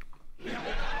 Every game.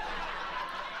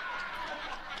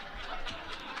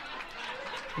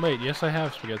 Wait, yes I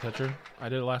have, Spaghetti Toucher. I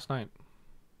did it last night.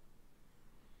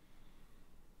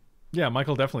 Yeah,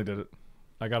 Michael definitely did it.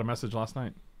 I got a message last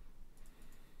night.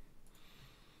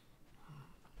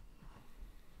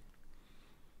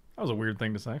 That was a weird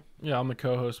thing to say. Yeah, I'm the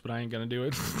co-host, but I ain't gonna do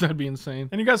it. That'd be insane.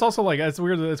 And you guys also, like, it's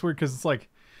weird because it's like...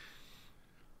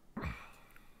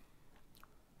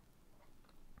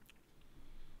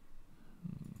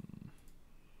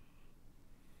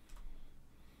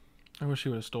 I wish he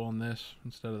would have stolen this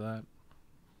instead of that.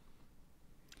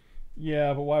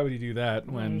 Yeah, but why would he do that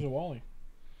When... There's a when... Wally.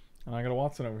 And I got a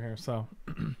Watson over here, so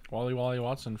Wally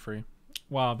Watson free.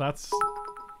 wow, that's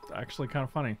actually kind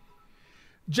of funny.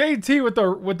 JT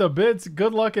with the bits.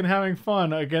 Good luck in having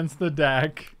fun against the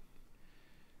deck.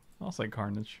 I'll say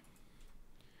Carnage.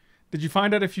 Did you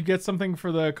find out if you get something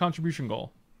for the contribution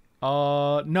goal?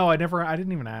 No, I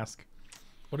didn't even ask.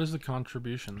 What is the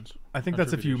contributions? I think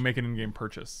that's if you make an in-game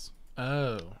purchase.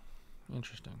 Oh,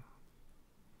 interesting.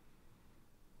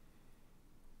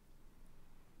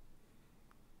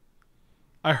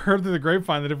 I heard through the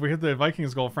grapevine that if we hit the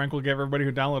Vikings goal, Frank will give everybody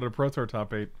who downloaded a Pro Tour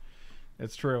top 8.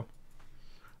 It's true.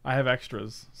 I have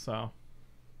extras, so.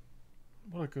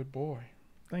 What a good boy.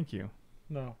 Thank you.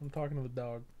 No, I'm talking to the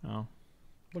dog. Oh,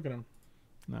 Look at him.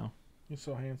 no. He's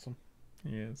so handsome.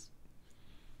 He is.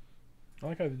 I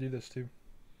like how they do this too.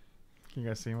 Can you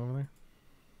guys see him over there?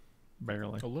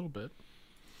 Barely. A little bit.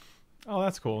 Oh,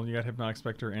 that's cool. You got Hypnotic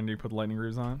Spectre and you put Lightning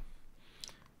Greaves on it.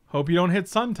 Hope you don't hit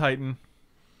Sun Titan.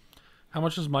 How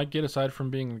much does Mike get aside from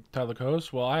being Tyler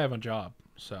Coast? Well, I have a job,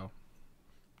 so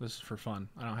this is for fun.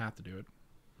 I don't have to do it.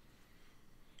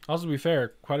 Also, to be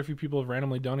fair, quite a few people have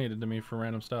randomly donated to me for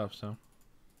random stuff, so.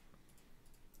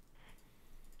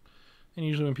 And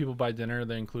usually when people buy dinner,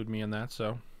 they include me in that,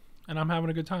 so. And I'm having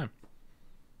a good time.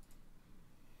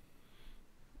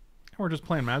 We're just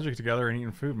playing Magic together and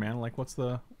eating food, man. Like, what's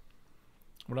the...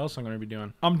 What else I'm going to be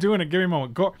doing? I'm doing it. Give me a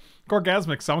moment.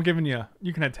 Gorgasmic, so I'm giving you...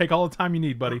 You can take all the time you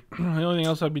need, buddy. The only thing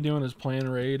else I'd be doing is playing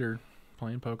Raid or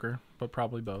playing poker, but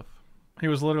probably both. He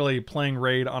was literally playing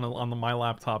Raid on my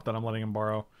laptop that I'm letting him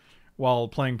borrow while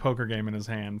playing poker game in his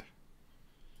hand.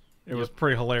 It was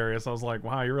pretty hilarious. I was like,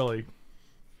 wow, you really...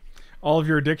 All of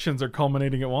your addictions are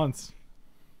culminating at once.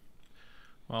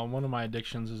 Well, one of my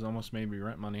addictions has almost made me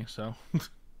rent money, so...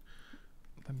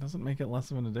 That doesn't make it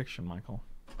less of an addiction, Michael.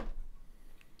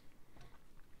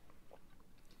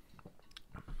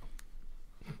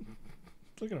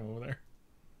 Look at him over there.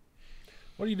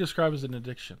 What do you describe as an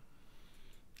addiction?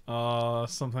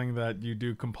 Something that you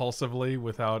do compulsively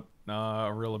without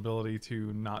a real ability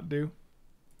to not do.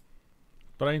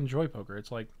 But I enjoy poker.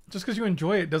 It's like... Just because you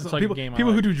enjoy it doesn't... It's like a people game I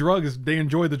people who like. do drugs, they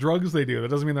enjoy the drugs they do. That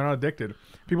doesn't mean they're not addicted.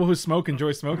 People who smoke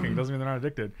enjoy smoking. Doesn't mean they're not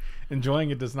addicted. Enjoying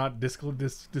it does not disclude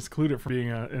it from being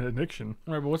an addiction.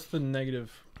 All right, but what's the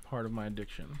negative part of my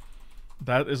addiction?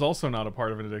 That is also not a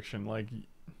part of an addiction. Like...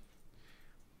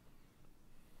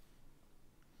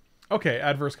 Okay,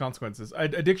 adverse consequences.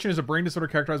 Addiction is a brain disorder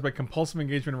characterized by compulsive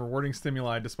engagement in rewarding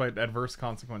stimuli despite adverse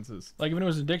consequences. Like, if it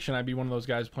was an addiction, I'd be one of those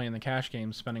guys playing the cash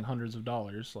games, spending hundreds of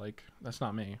dollars. Like, that's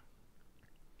not me.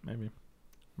 Maybe.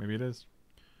 Maybe it is.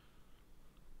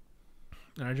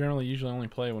 And I generally usually only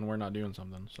play when we're not doing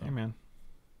something. So. Hey, man.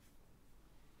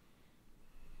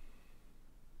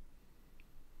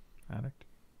 Addict.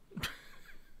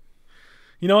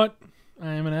 You know what?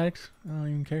 I am an addict. I don't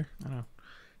even care. I know.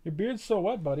 Your beard's so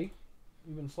wet, buddy.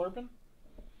 You been slurping?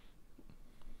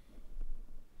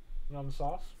 You on the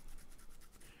sauce?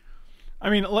 I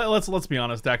mean, let's be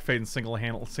honest. Dak Faden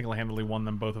single-handedly won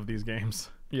them both of these games.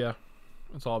 Yeah.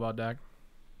 It's all about Dak.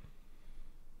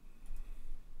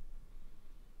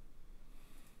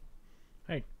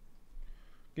 Hey.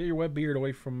 Get your wet beard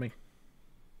away from me.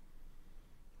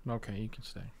 Okay, you can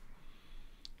stay.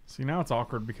 See, now it's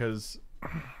awkward because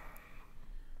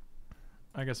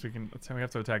I guess we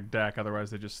have to attack Dak,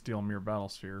 otherwise they just steal Mere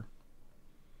Battlesphere.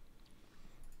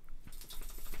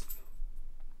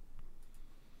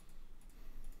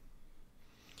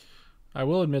 I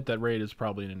will admit that Raid is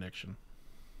probably an addiction.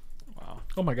 Wow.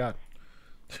 Oh my god.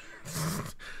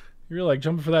 You're like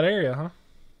jumping for that area, huh?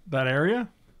 That area?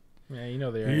 Yeah, you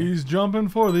know the area. He's jumping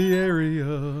for the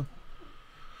area.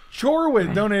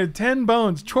 Chorwit donated 10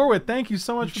 bones. Chorwit, thank you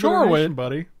so much for the donation,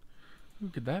 buddy. Who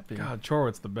could that be? God,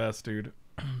 Chorwit's the best, dude.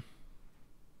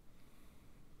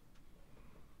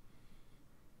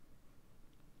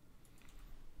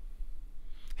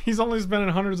 He's only spending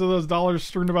hundreds of those dollars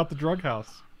strewn about the drug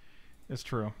house. It's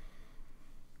true.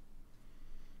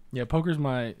 Yeah, poker's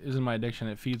isn't my addiction.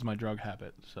 It feeds my drug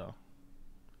habit. So.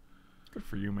 Good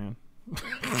for you, man.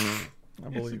 I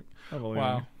believe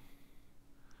Wow. you.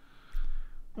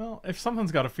 Well, if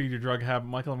something's got to feed your drug habit,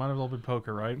 Michael, it might as well be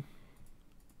poker, right?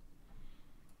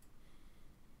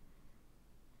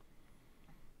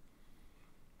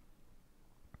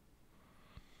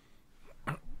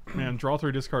 Man, draw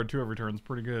 3, discard 2 every turn is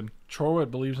pretty good. Chorwit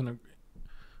believes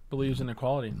in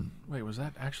equality. Wait, was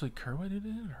that actually Kerwit who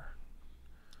did it? Or?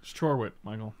 It's Chorwit,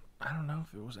 Michael. I don't know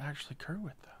if it was actually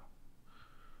Kerwit, though.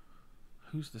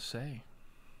 Who's to say?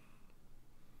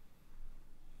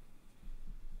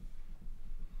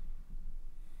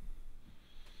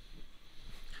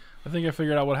 I think I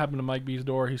figured out what happened to Mike B's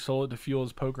door. He sold it to fuel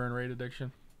his poker and raid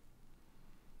addiction.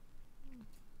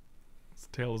 It's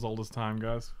a tale as old as time,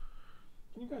 guys.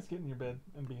 Can you guys get in your bed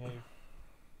and behave?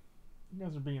 You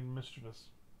guys are being mischievous.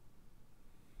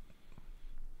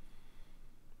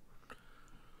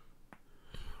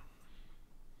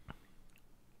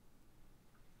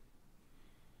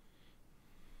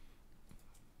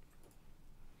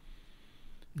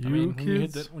 I mean,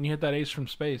 when you hit that ace from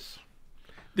space,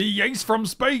 the ace from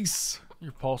space.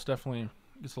 your pulse definitely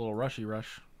gets a little rushy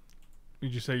rush.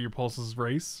 Did you say your pulses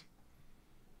race?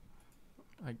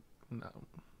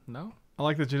 No. I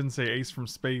like that you didn't say ace from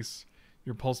space.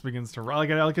 Your pulse begins to I like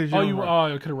it. You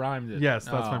could have rhymed it. Yes,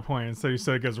 that's my point. Instead you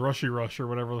said it goes rushy rush or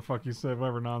whatever the fuck you said,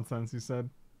 whatever nonsense you said.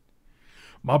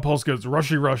 My pulse goes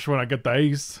rushy rush when I get the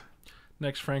ace.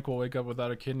 Next, Frank will wake up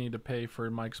without a kidney to pay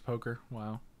for Mike's poker.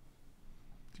 Wow.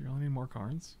 Do you really need more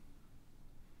cards?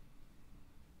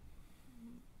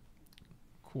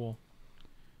 Cool.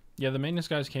 Yeah, the maintenance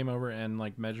guys came over and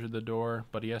like measured the door,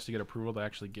 but he has to get approval to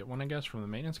actually get one, I guess, from the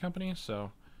maintenance company,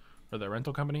 or the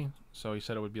rental company. So he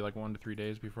said it would be like 1 to 3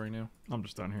 days before he knew. I'm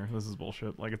just done here. This is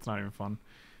bullshit. Like, it's not even fun.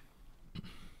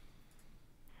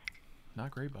 Not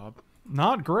great, Bob.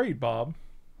 Not great, Bob.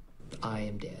 I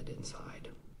am dead inside.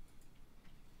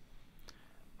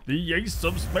 The ace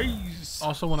of space.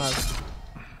 Also, when I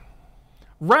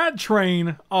Rat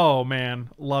Train. Oh man,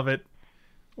 love it,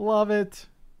 love it.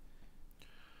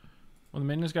 when the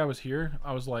maintenance guy was here,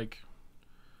 I was like,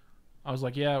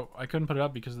 yeah, I couldn't put it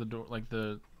up because the door, like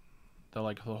the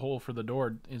hole for the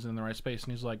door isn't in the right space.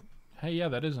 And he's like, hey, yeah,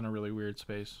 that is in a really weird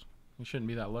space. It shouldn't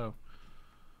be that low.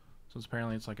 So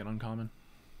apparently it's like an uncommon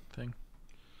thing.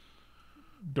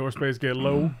 Door space get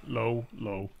low, low,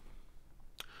 low.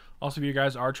 Also, if you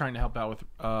guys are trying to help out with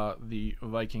the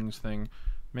Vikings thing,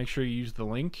 make sure you use the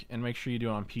link and make sure you do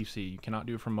it on PC. You cannot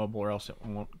do it from mobile or else it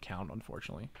won't count,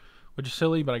 unfortunately. Which is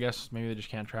silly, but I guess maybe they just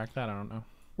can't track that. I don't know.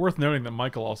 Worth noting that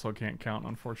Michael also can't count,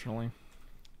 unfortunately.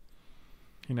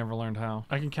 He never learned how.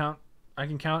 I can count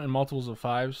in multiples of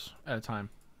 5s at a time.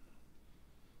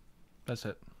 That's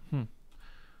it.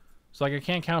 So like I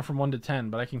can't count from 1 to 10,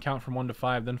 but I can count from 1 to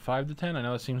 5, then 5 to 10. I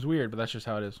know that seems weird, but that's just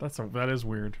how it is. That is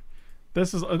weird.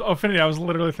 This is Affinity. I was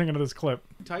literally thinking of this clip.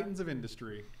 Titans of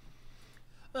Industry.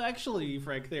 Actually,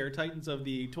 Frank, they are Titans of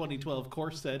the 2012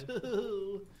 course set.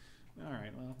 All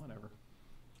right, well, whatever.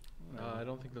 I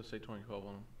don't think they'll say 2012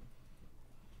 on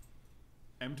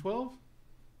them. M12?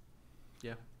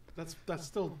 Yeah. That's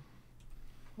still...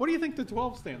 What do you think the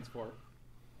 12 stands for?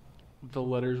 The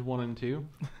letters 1 and 2.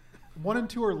 1 and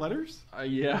 2 are letters?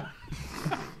 Yeah.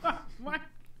 What?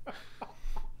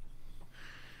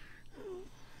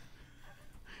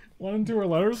 1 and 2 are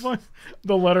letters. Like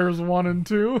the letters 1 and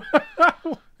 2.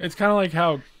 It's kind of like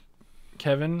how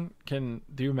Kevin can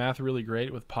do math really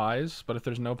great with pies, but if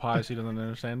there's no pies, he doesn't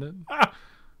understand it.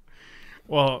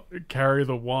 Well, carry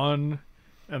the 1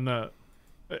 and the...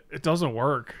 It doesn't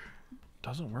work.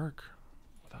 Doesn't work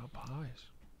without pies.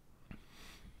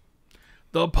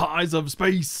 The pies of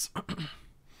space.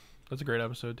 That's a great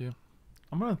episode too.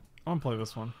 I'm gonna play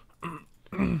this one.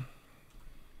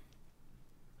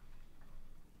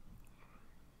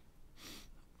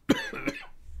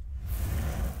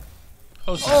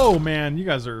 Oh man, you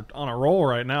guys are on a roll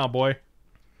right now, boy.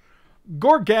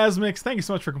 Gorgasmix, thank you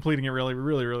so much for completing it. Really, we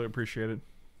really appreciate it.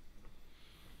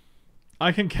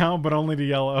 I can count, but only to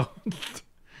yellow.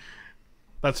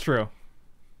 That's true.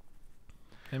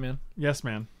 Hey man. Yes,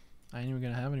 man. I ain't even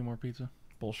gonna have any more pizza.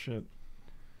 Bullshit.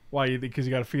 Why? Because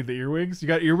you got to feed the earwigs? You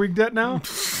got earwig debt now?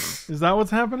 Is that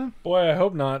what's happening? Boy, I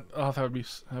hope not. Oh, that'd be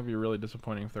really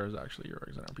disappointing if there's actually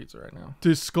earwigs in our pizza right now.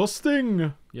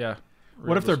 Disgusting. Yeah.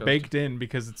 What if they're baked in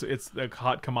because it's a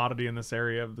hot commodity in this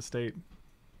area of the state?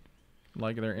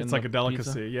 Like they're in It's like a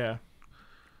delicacy, pizza? yeah.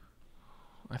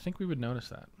 I think we would notice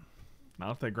that.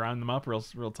 Not if they grind them up real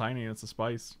tiny and it's a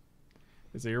spice.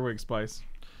 It's an earwig spice.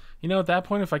 You know, at that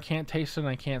point, if I can't taste it and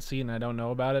I can't see it and I don't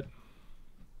know about it,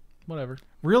 whatever.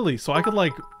 Really? So I could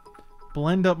like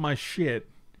blend up my shit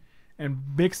and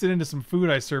mix it into some food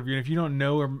I serve you, and if you don't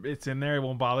know it's in there, it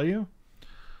won't bother you?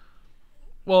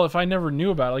 Well, if I never knew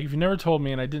about it, like if you never told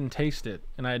me and I didn't taste it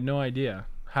and I had no idea,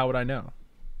 how would I know?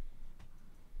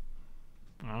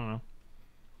 I don't know.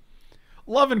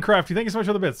 Love and Crafty, thank you so much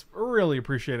for the bits. Really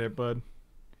appreciate it, bud.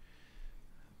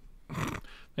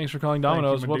 Thanks for calling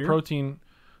Domino's. Thank you, my What dear. protein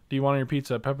do you want on your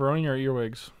pizza? Pepperoni or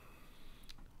earwigs?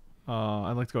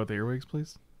 I'd like to go with the earwigs,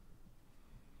 please.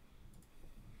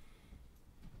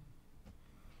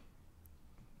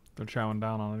 They're chowing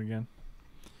down on it again.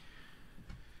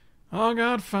 I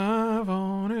got 5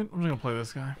 on it. I'm just gonna play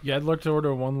this guy. Yeah, I'd look to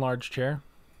order 1 large chair.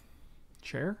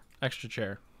 Chair? Extra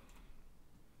chair.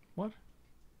 What?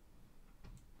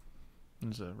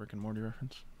 Is a Rick and Morty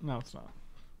reference. No, it's not.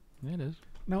 Yeah, it is.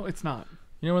 No, it's not.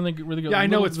 You know when they go? Yeah, I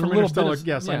know it's the from little Interstellar. bit of-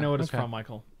 Yes, I yeah, know it is okay. from,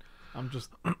 Michael. I'm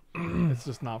just... it's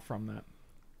just not from that.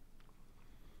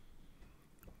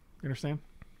 You understand?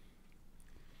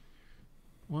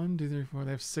 1, 2, 3, 4.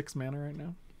 They have 6 mana right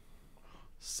now.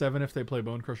 7 if they play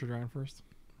Bone Crusher Giant first.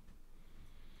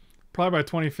 Probably by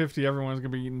 2050, everyone's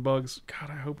going to be eating bugs.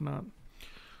 God, I hope not.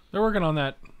 They're working on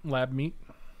that lab meat.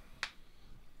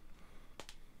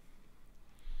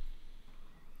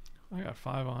 I got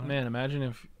 5 on it. Man, imagine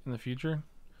if in the future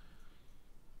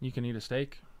you can eat a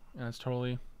steak and it's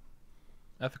totally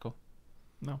ethical.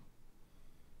 No.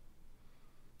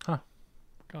 Huh.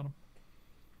 Got him.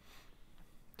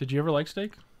 Did you ever like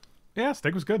steak? Yeah,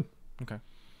 steak was good. Okay.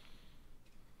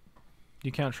 Do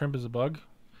you count shrimp as a bug?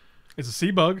 It's a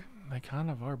sea bug. They kind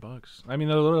of are bugs. I mean,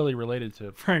 they're literally related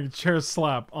to... Frank, chair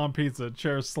slap on pizza.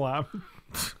 Chair slap.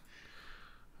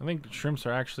 I think shrimps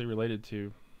are actually related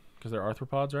to... Because they're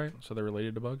arthropods, right? So they're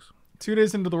related to bugs? 2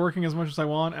 days into the working as much as I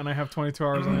want, and I have 22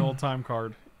 hours on the old time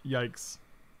card. Yikes.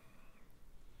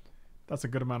 That's a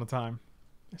good amount of time.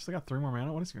 I still got 3 more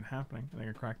mana. What is even happening? I think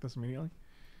I crack this immediately.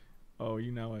 Oh,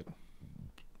 you know it.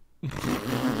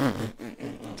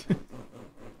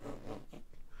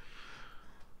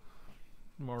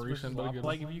 More recent, but a good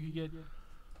like if you could get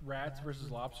rats versus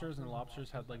lobsters, and the lobsters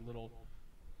had like little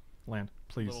Land,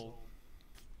 please.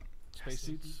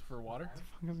 spacesuits for water.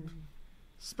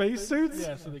 Space suits?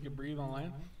 Yeah, so they could breathe on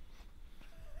land.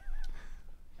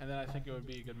 And then I think it would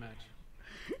be a good match.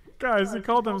 Guys, they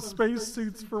called them space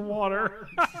suits for water.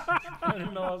 I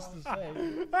didn't know what else to say.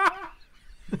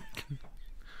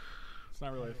 It's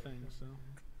not really a thing, so.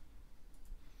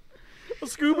 A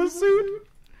scuba suit?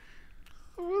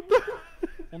 What the?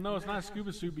 Well, no, it's not a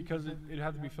scuba suit because it'd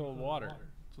have to be filled with water.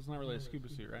 So it's not really a scuba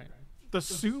suit, right? The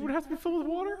suit would have to be filled with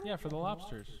water? Yeah, for the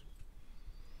lobsters.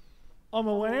 On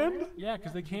the land? Yeah,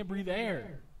 because they can't breathe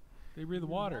air. They breathe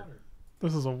water.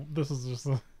 This is just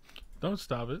a... Don't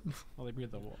stop it. Well, they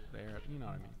breathe the air. You know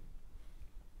what I mean.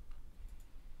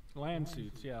 Land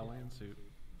suits. Yeah, land suit.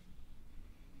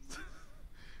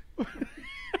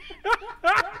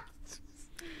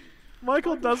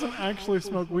 Michael doesn't actually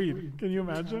smoke weed. Can you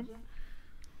imagine?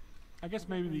 I guess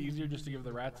maybe the easier just to give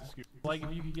the rats a scoop. Like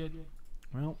if you could get...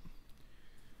 Well,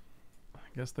 I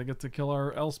guess they get to kill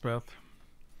our Elspeth.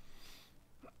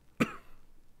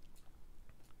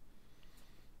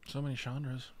 So many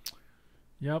Chandras.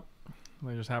 Yep.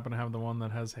 They just happen to have the one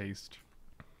that has haste.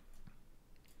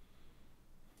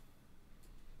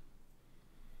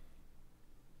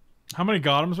 How many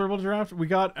Gotems were able to draft? We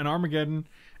got an Armageddon,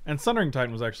 and Sundering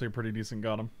Titan was actually a pretty decent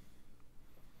Gotem.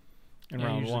 In Yeah,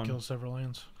 round usually 1. kills several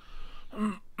lands.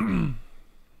 So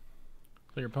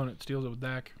your opponent steals it with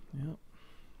Dak. Yep.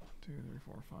 2, 3,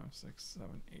 4, 5, 6,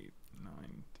 7, 8, 9.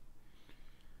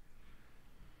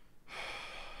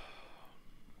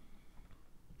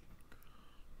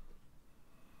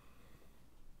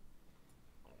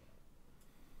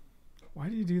 Why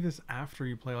do you do this after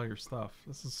you play all your stuff?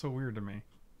 This is so weird to me.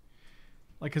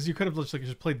 Like, because you could have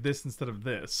just played this instead of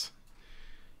this.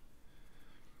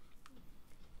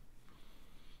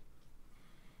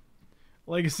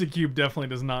 Legacy Cube definitely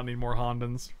does not need more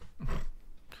Hondens.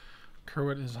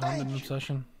 Kerwit is Honda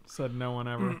obsession. Said no one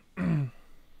ever.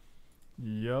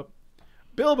 Yep.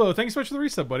 Bilbo, thanks so much for the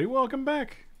reset, buddy. Welcome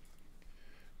back.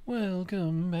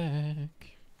 Welcome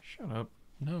back. Shut up.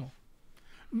 No.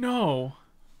 No.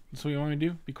 That's what you want me to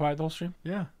do? Be quiet the whole stream?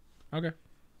 Yeah, Okay.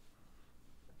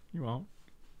 you won't.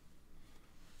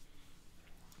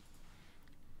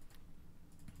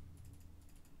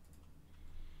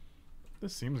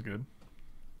 This seems good.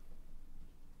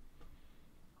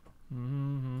 Are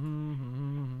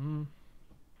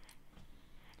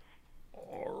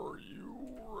you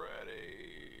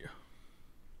ready?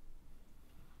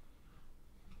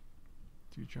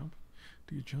 Do you jump?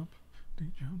 Do you jump? Do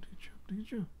you jump? Do you jump? Do you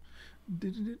jump?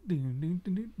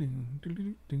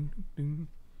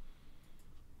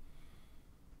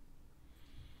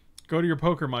 Go to your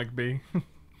poker, Mike B.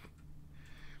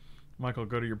 Michael,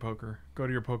 go to your poker. Go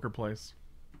to your poker place.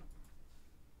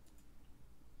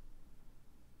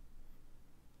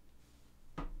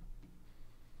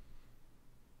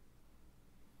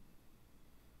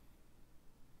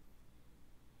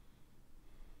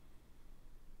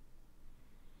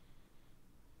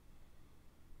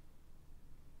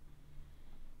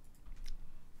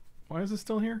 Why is it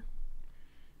still here?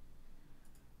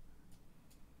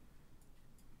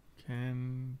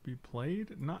 Can be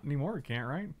played? Not anymore, it can't,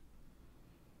 right?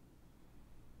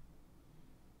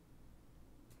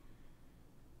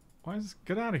 Why is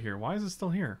get out of here? Why is it still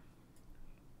here?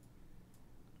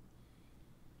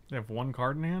 They have one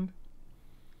card in hand?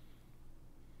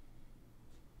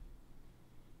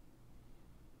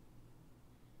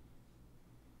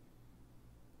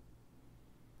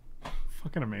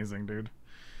 Fucking amazing, dude.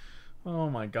 Oh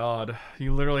my god.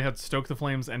 You literally had Stoke the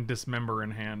Flames and Dismember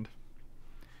in hand.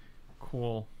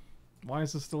 Cool. Why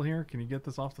is this still here? Can you get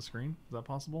this off the screen? Is that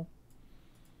possible?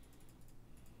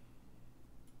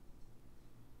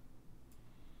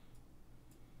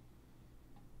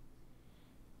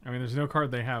 I mean, there's no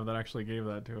card they have that actually gave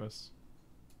that to us.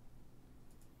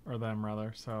 Or them,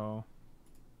 rather, so...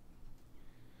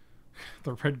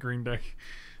 the red-green deck.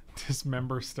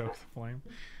 Dismember Stoke the Flame.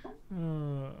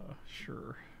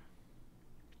 Sure.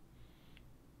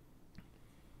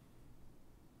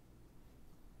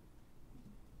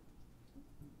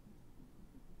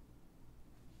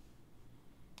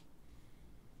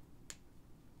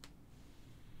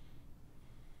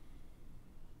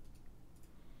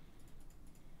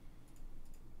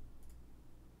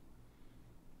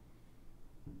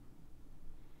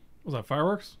 Was that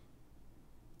fireworks?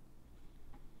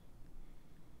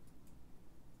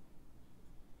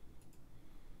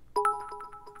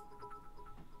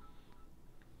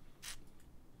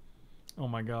 Oh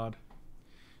my god.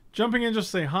 Jumping in just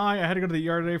to say hi. I had to go to the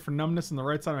ER today for numbness in the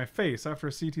right side of my face. After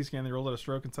a CT scan, they rolled out a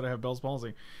stroke and said I have Bell's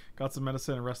palsy. Got some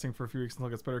medicine and resting for a few weeks until it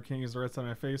gets better. Can't use the right side of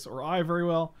my face or eye very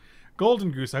well. Golden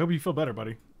Goose, I hope you feel better,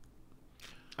 buddy.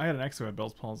 I had an ex who had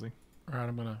Bell's palsy. Alright,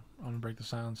 I'm gonna break the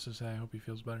silence to say I hope he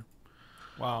feels better.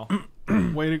 Wow.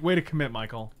 way to commit,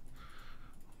 Michael.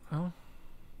 Well,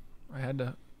 I had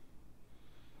to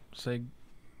say...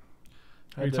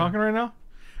 Are you talking right now?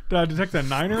 Did I detect a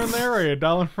niner in there? Are you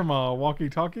dialing from a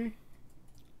walkie-talkie?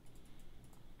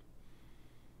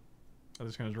 I'm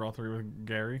just going to draw 3 with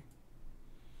Gary.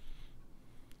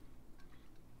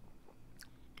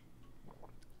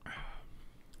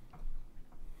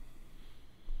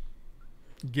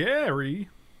 Gary?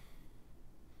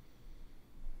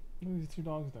 Look at these 2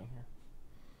 dogs down here.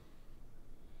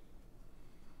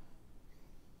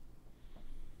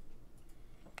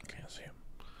 Can't see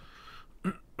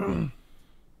him.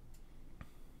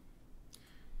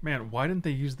 Man, why didn't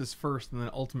they use this first and then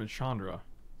Ultimate Chandra?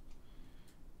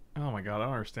 Oh my god, I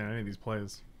don't understand any of these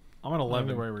plays. I'm at 11.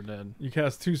 Either way, we're dead. You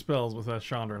cast 2 spells with that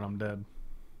Chandra and I'm dead.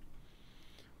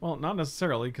 Well, not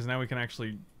necessarily, because now we can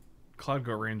actually Cloud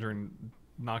Goat Ranger and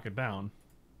knock it down.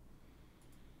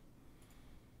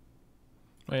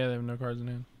 Oh yeah, they have no cards in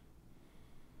hand.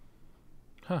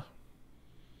 Huh.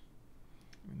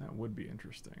 I mean, that would be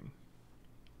interesting.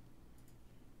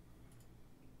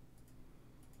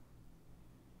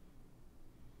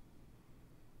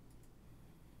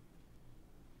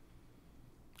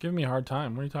 Give me a hard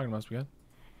time. What are you talking about, Spaghetti?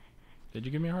 Did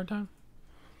you give me a hard time?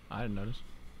 I didn't notice.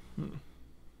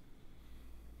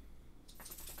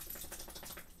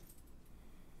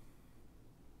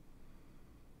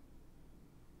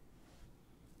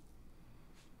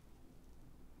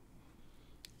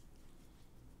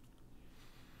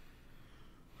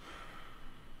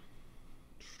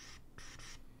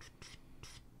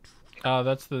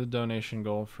 That's the donation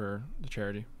goal for the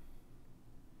charity.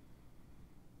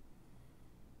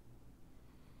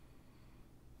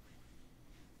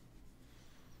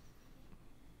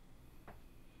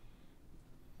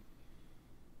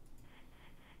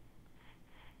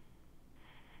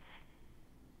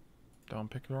 Don't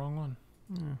pick the wrong one.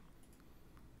 Yeah.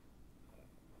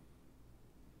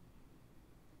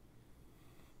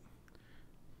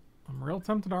 I'm real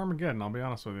tempted to Armageddon, I'll be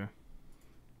honest with you.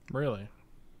 Really?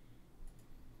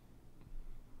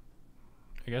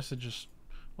 I guess it just...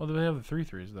 Well, they have the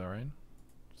 3/3s though, right?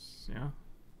 Yeah.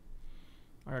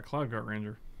 I got Cloud Goat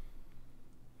Ranger.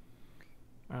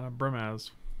 And a Brimaz.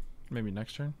 Maybe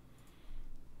next turn?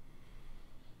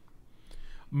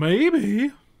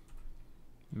 Maybe.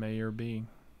 May or be.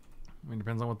 I mean,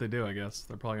 depends on what they do, I guess.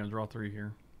 They're probably going to draw 3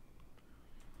 here.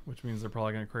 Which means they're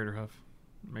probably going to Crater Hoof.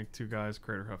 Make 2 guys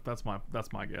Crater Hoof. That's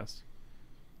my guess.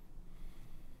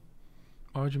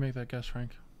 Why would you make that guess,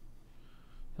 Frank?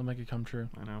 It'll make it come true.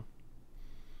 I know.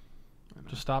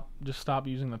 Just stop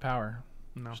using the power.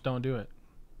 No. Just don't do it.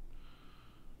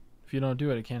 If you don't do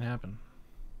it, it can't happen.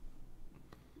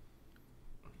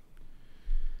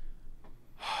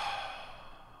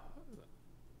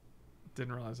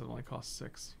 Didn't realize it only cost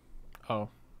 6. Oh,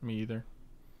 me either.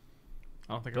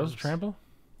 I don't think Those trample?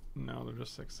 No, they're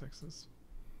just 6/6s. It's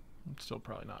still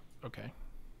probably not. Okay.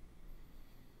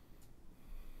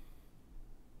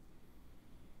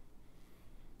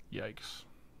 Yikes.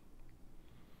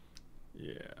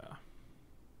 Yeah.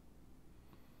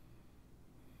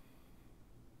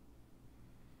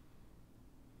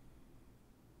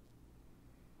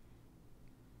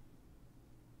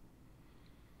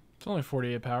 It's only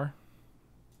 48 power.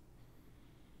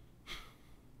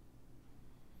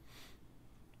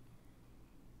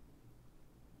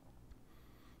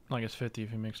 I guess 50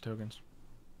 if he makes tokens.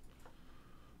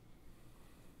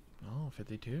 Oh,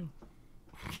 52.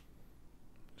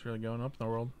 It's really going up in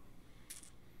the world.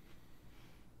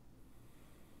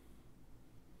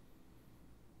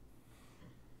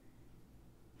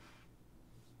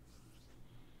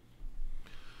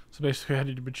 So basically, I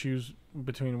had to choose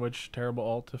between which terrible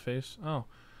alt to face. Oh,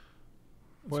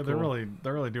 Boy, that's they're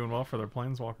cool. really doing well for their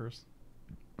planeswalkers.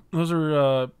 Those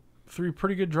are 3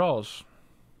 pretty good draws.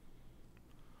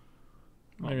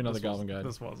 Maybe another This Goblin Guide.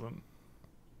 This wasn't.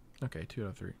 Okay, 2 out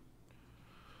of 3.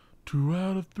 2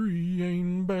 out of 3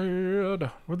 ain't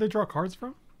bad. Where'd they draw cards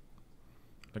from?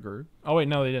 The Gerd. Oh wait,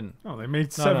 no, they didn't. Oh, they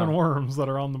made 7 no. worms that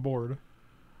are on the board.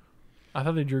 I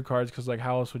thought they drew cards because, like,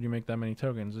 how else would you make that many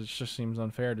tokens? It just seems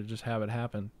unfair to just have it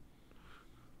happen.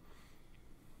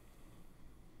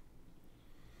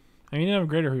 I mean, he didn't have a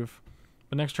Greater Hoof,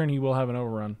 but next turn he will have an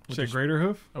Overrun, Say Greater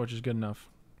Hoof? which is good enough.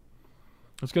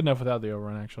 It's good enough without the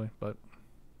Overrun, actually, but...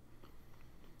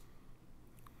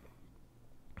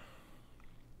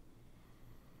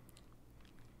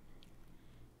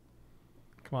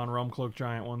 Come on, Realm Cloak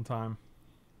Giant one time.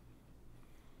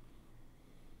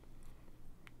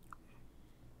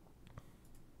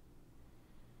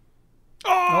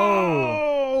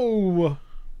 Oh!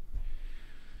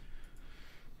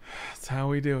 That's how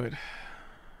we do it. I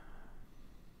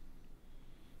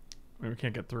mean, we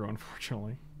can't get through,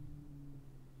 unfortunately.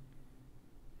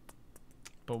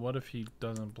 But what if he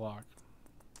doesn't block?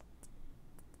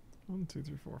 1, 2,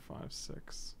 3, 4, 5,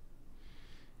 6.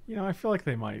 You know, I feel like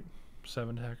they might.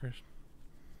 7 attackers.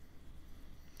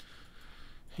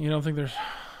 You don't think they're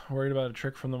worried about a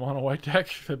trick from the mono white deck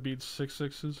that beats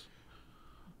 6/6s?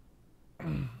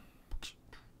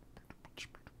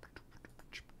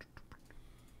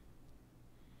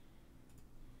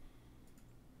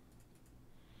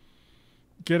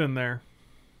 Get in there.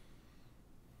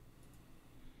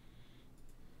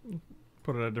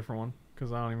 Put it at a different one,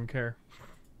 because I don't even care.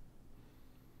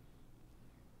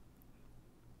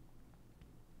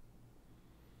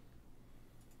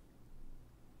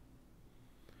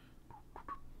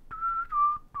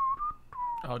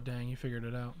 Oh dang, you figured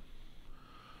it out.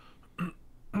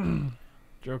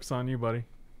 Joke's on you, buddy.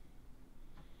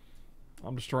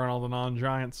 I'm destroying all the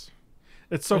non-giants.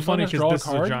 It's so He's funny letting us draw because a this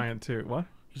is a card? giant too. What?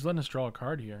 He's letting us draw a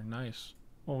card here. Nice.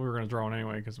 Well, we were going to draw one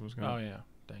anyway because it was going to... Oh yeah.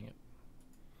 Dang it.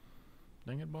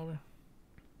 Dang it, Bobby.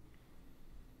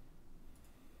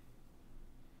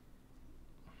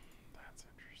 That's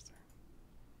interesting.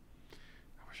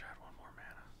 I wish I had one more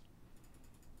mana.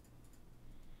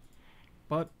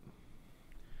 But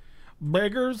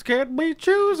beggars can't be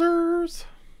choosers.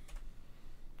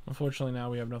 Unfortunately, now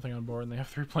we have nothing on board, and they have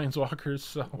 3 planeswalkers.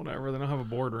 So Whatever. They don't have a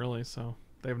board really, so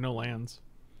they have no lands.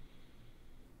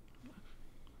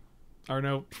 Or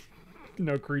no,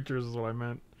 no creatures is what I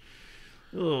meant.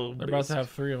 Oh, they're about to have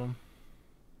 3 of them.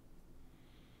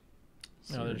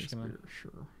 No, they're just Serious gonna beer,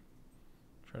 sure.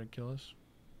 try to kill us.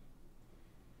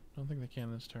 Don't think they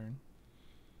can this turn.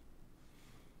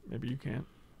 Maybe you can't.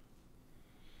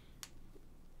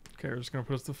 Okay, we're just gonna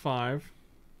put us to 5.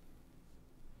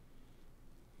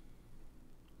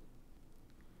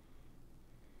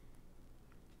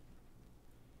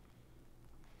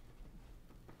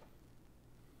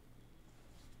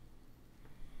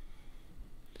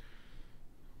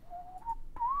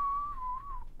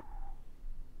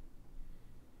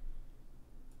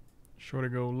 Sure to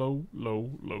go low, low,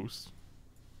 lows.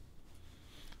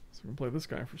 So we can play this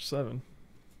guy for 7.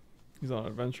 He's on an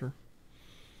adventure.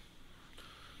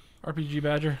 RPG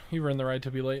Badger, you were in the right to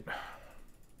be late.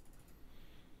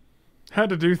 Had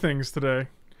to do things today.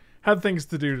 Had things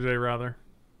to do today, rather.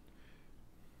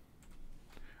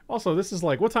 Also, this is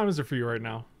like, what time is it for you right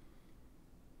now?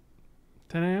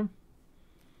 10 a.m.?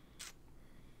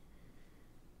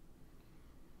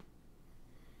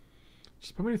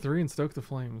 Just put me to 3 and stoke the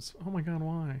flames. Oh my god,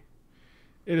 why?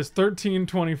 It is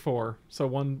 13:24, so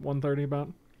 1:30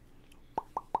 about.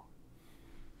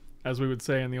 As we would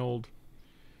say in the old...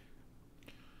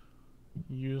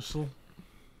 Useful.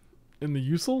 In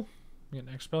the Usel? You get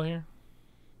an expel here?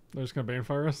 They're just gonna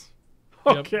banefire us?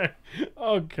 Yep. Okay.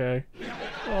 Okay.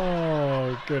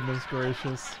 Oh, goodness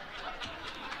gracious.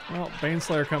 Well,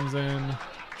 Baneslayer comes in.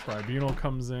 Tribunal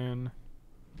comes in.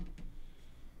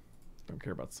 Don't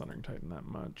care about Sundering Titan that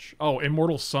much. Oh,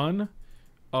 Immortal Sun?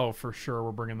 Oh, for sure.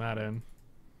 We're bringing that in.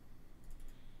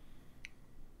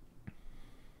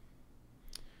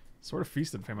 Sort of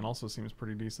Feasted Famine also seems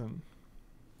pretty decent.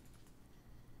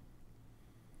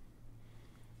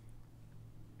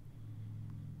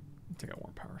 Take out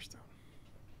more Power Stone.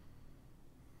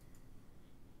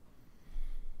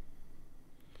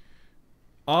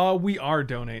 We are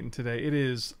donating today. It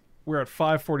is we're at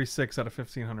 546 out of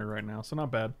 1500 right now, so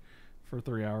not bad for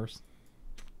 3 hours.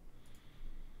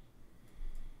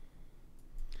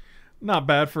 Not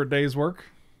bad for a day's work.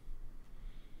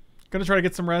 Gonna try to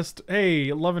get some rest.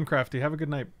 Hey, Love and Crafty, have a good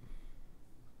night.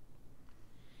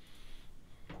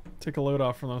 Take a load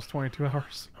off from those 22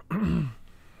 hours. Is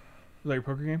that your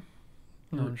poker game?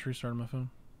 No, I'm just restarting my phone.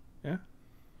 Yeah?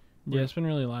 Yeah, it's been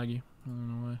really laggy. I don't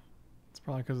know why. It's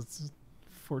probably because it's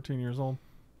 14 years old.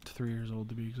 It's 3 years old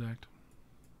to be exact.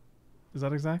 Is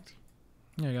that exact?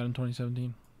 Yeah, I got it in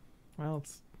 2017. Well,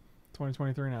 it's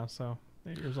 2023 now, so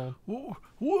 8 years old.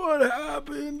 What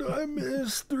happened? I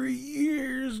missed 3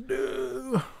 years,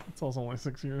 dude. It's also only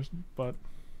 6 years, but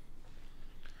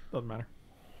doesn't matter.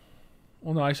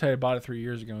 Well, no, I said I bought it 3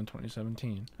 years ago in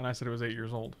 2017. And I said it was 8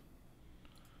 years old.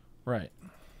 Right.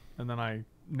 And then I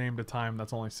named a time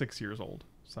that's only 6 years old.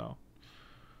 So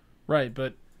Right,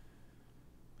 but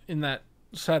in that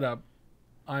setup,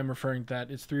 I'm referring to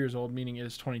that it's 3 years old, meaning it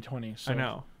is 2020. So I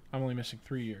know. I'm only missing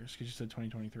 3 years because you said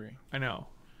 2023. I know.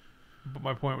 But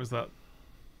my point was that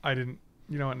I didn't...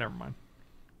 You know what? Never mind.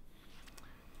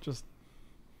 Just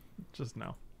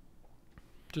no.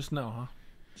 Just no, huh?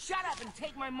 Shut up and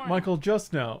take my money. Michael,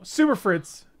 just no. Super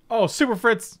Fritz. Oh, Super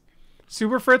Fritz.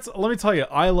 Super Fritz, let me tell you,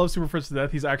 I love Super Fritz to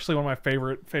death. He's actually one of my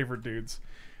favorite dudes.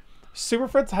 Super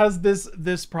Fritz has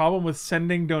this problem with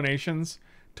sending donations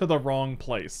to the wrong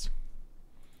place.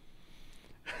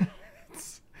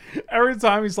 Every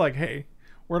time he's like, hey,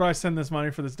 where do I send this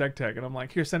money for this deck tech? And I'm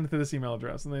like, here, send it to this email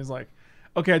address. And then he's like,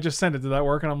 okay, I just sent it. Did that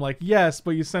work? And I'm like, yes,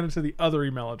 but you sent it to the other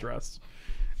email address.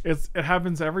 It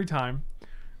happens every time.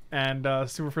 And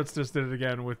Super Fritz just did it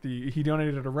again with he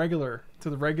donated the regular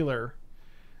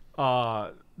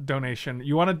donation.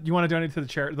 You want to donate to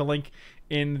the link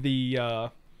in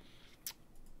the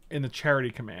charity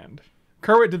command.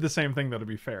 Kerwit did the same thing though, to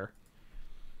be fair.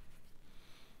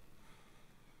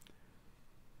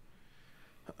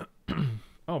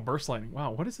 Oh, burst lightning.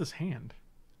 Wow, what is this hand?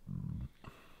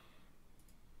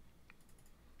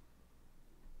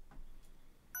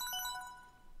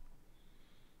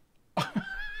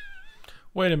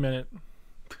 Wait a minute.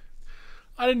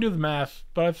 I didn't do the math,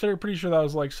 but I'm pretty sure that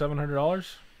was like $700.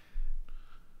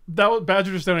 That was,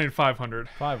 Badger just donated 500.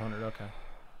 500, okay.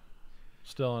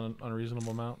 Still an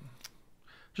unreasonable amount.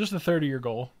 Just a 30-year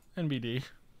goal. NBD.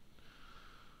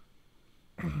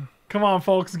 Come on,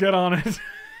 folks, get on it.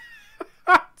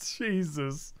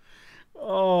 Jesus.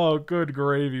 Oh, good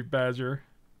gravy, Badger.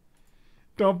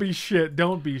 Don't be shit.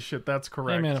 Don't be shit. That's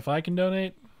correct. Hey, man, if I can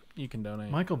donate, you can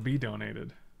donate. Michael B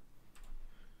donated.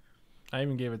 I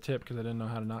even gave a tip because I didn't know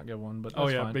how to not give one, but that's Oh,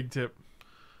 yeah, fine. big tip.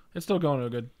 It's still going to a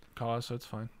good cause, so it's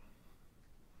fine.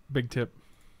 Big tip.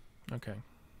 Okay.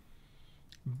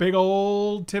 Big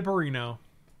old tipperino.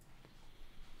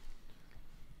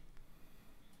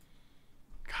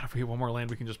 God, if we get one more land,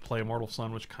 we can just play Immortal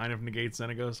Sun, which kind of negates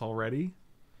Xenagos already.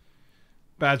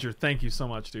 Badger, thank you so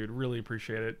much, dude. Really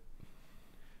appreciate it.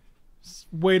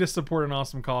 Way to support an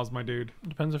awesome cause, my dude. It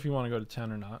depends if you want to go to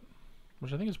 10 or not,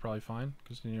 which I think is probably fine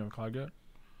because you have a Cloud Goat.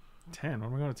 10? Where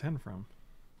am I going to 10 from?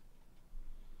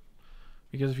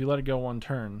 Because if you let it go one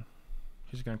turn,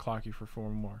 he's going to clock you for 4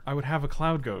 more. I would have a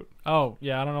Cloud Goat. Oh,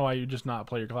 yeah, I don't know why you just not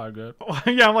play your Cloud Goat.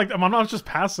 Yeah, I'm not just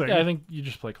passing. Yeah, I think you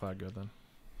just play Cloud Goat then.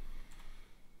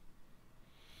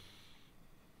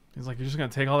 He's like, you're just going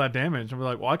to take all that damage. And we're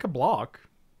like, well, I could block.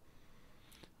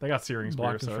 They got Searing Spear,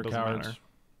 Blocking so for it doesn't cowards. matter.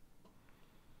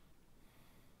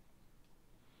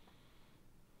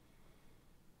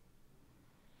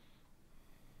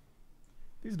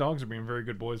 These dogs are being very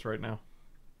good boys right now.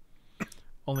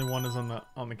 Only one is on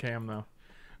the cam though.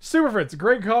 Super Fritz,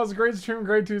 great cause, great stream,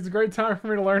 great tunes, a great time for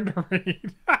me to learn to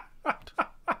read.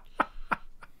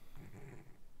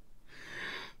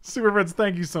 Super Fritz,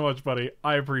 thank you so much, buddy.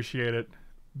 I appreciate it.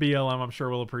 BLM, I'm sure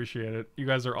will appreciate it. You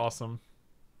guys are awesome.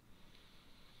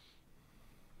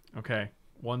 Okay,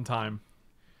 one time.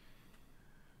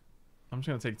 I'm just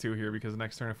gonna take 2 here because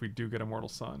next turn, if we do get Immortal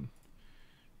Sun,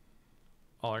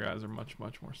 all our guys are much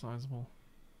more sizable.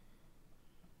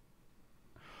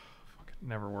 Fuck, it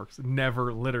never works.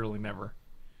 Never, literally never.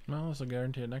 Well, this will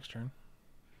guarantee it next turn.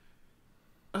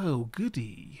 Oh,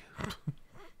 goody. 1,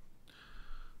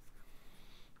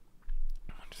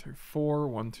 2, 3, 4.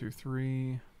 1, 2,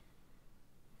 3.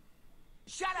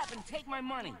 Shut up and take my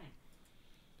money.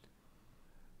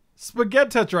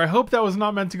 Spaghetti Tetra, I hope that was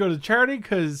not meant to go to charity,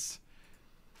 because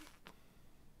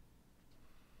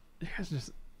you guys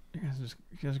just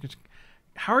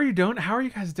how are you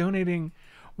guys donating?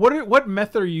 What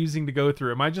method are you using to go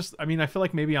through? I feel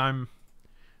like maybe I'm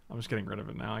just getting rid of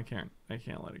it now. I can't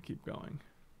let it keep going.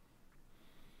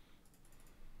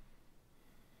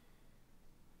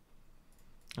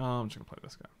 I'm just gonna play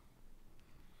this guy.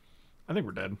 I think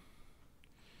we're dead.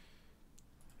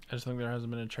 I just think there hasn't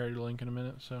been a charity link in a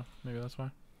minute, so maybe that's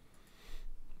why.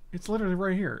 It's literally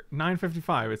right here.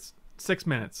 9:55. It's 6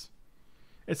 minutes.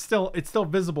 It's still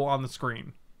visible on the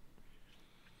screen.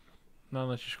 Not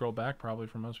unless you scroll back, probably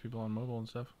for most people on mobile and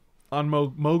stuff. On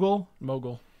Mogul?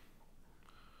 Mogul.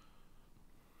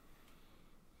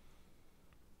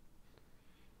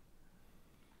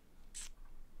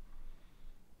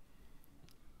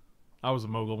 I was a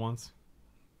mogul once.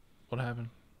 What happened?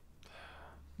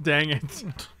 Dang it.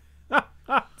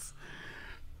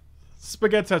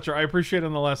 Spaghetti Tetra, I appreciate it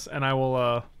nonetheless, and I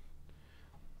will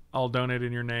I'll donate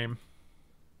in your name.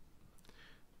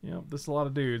 Yep, this is a lot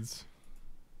of dudes.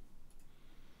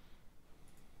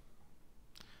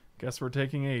 Guess we're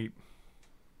taking 8.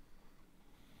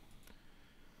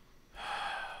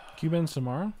 Cubans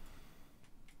tomorrow?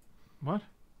 What?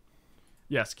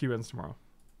 Yes, Q ends tomorrow.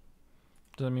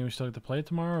 Does that mean we still get to play it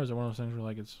tomorrow, or is it one of those things where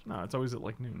like it's No, it's always at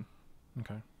like noon.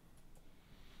 okay?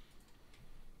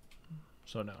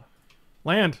 So no.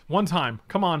 Land, one time.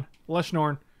 Come on.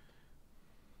 Leshnorn.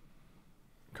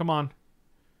 Come on.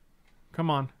 Come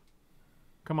on.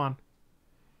 Come on.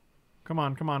 Come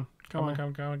on, come on. Come on.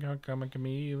 Come on,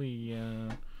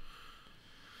 chameleon.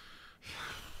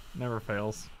 Never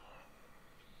fails.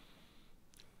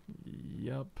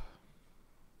 Yup.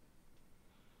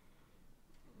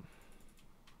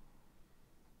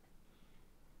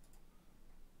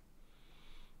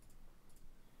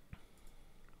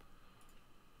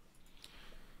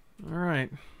 All right.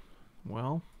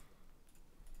 Well.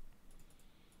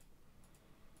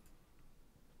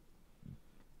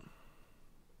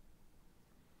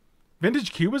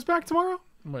 Vintage Cube is back tomorrow?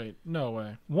 Wait, no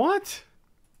way. What?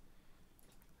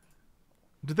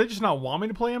 Did they just not want me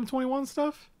to play M21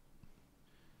 stuff?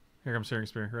 Here comes Sharing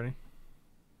Spear. Ready?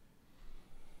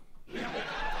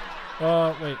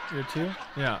 Wait, you're 2?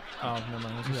 Yeah. Oh, never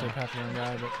mind. I was gonna say Path of the Young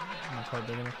Guy, but I'm not quite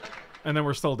big enough. And then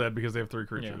we're still dead because they have 3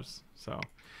 creatures. So,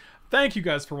 thank you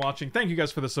guys for watching. Thank you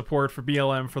guys for the support for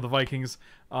BLM, for the Vikings.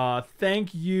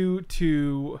 Thank you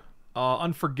to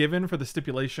Unforgiven for the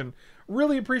stipulation.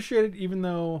 Really appreciate it, even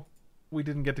though we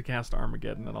didn't get to cast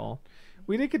Armageddon at all.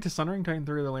 We did get to Sundering Titan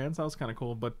 3 of the lands. That was kind of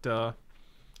cool, but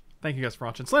thank you guys for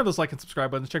watching. Slam those like and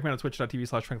subscribe buttons. Check me out on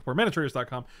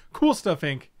twitch.tv/FrankLepore, Cool Stuff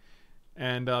Inc.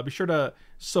 And be sure to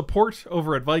support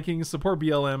over at Vikings. Support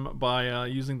BLM by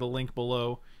using the link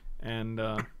below. And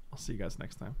I'll see you guys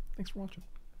next time. Thanks for watching.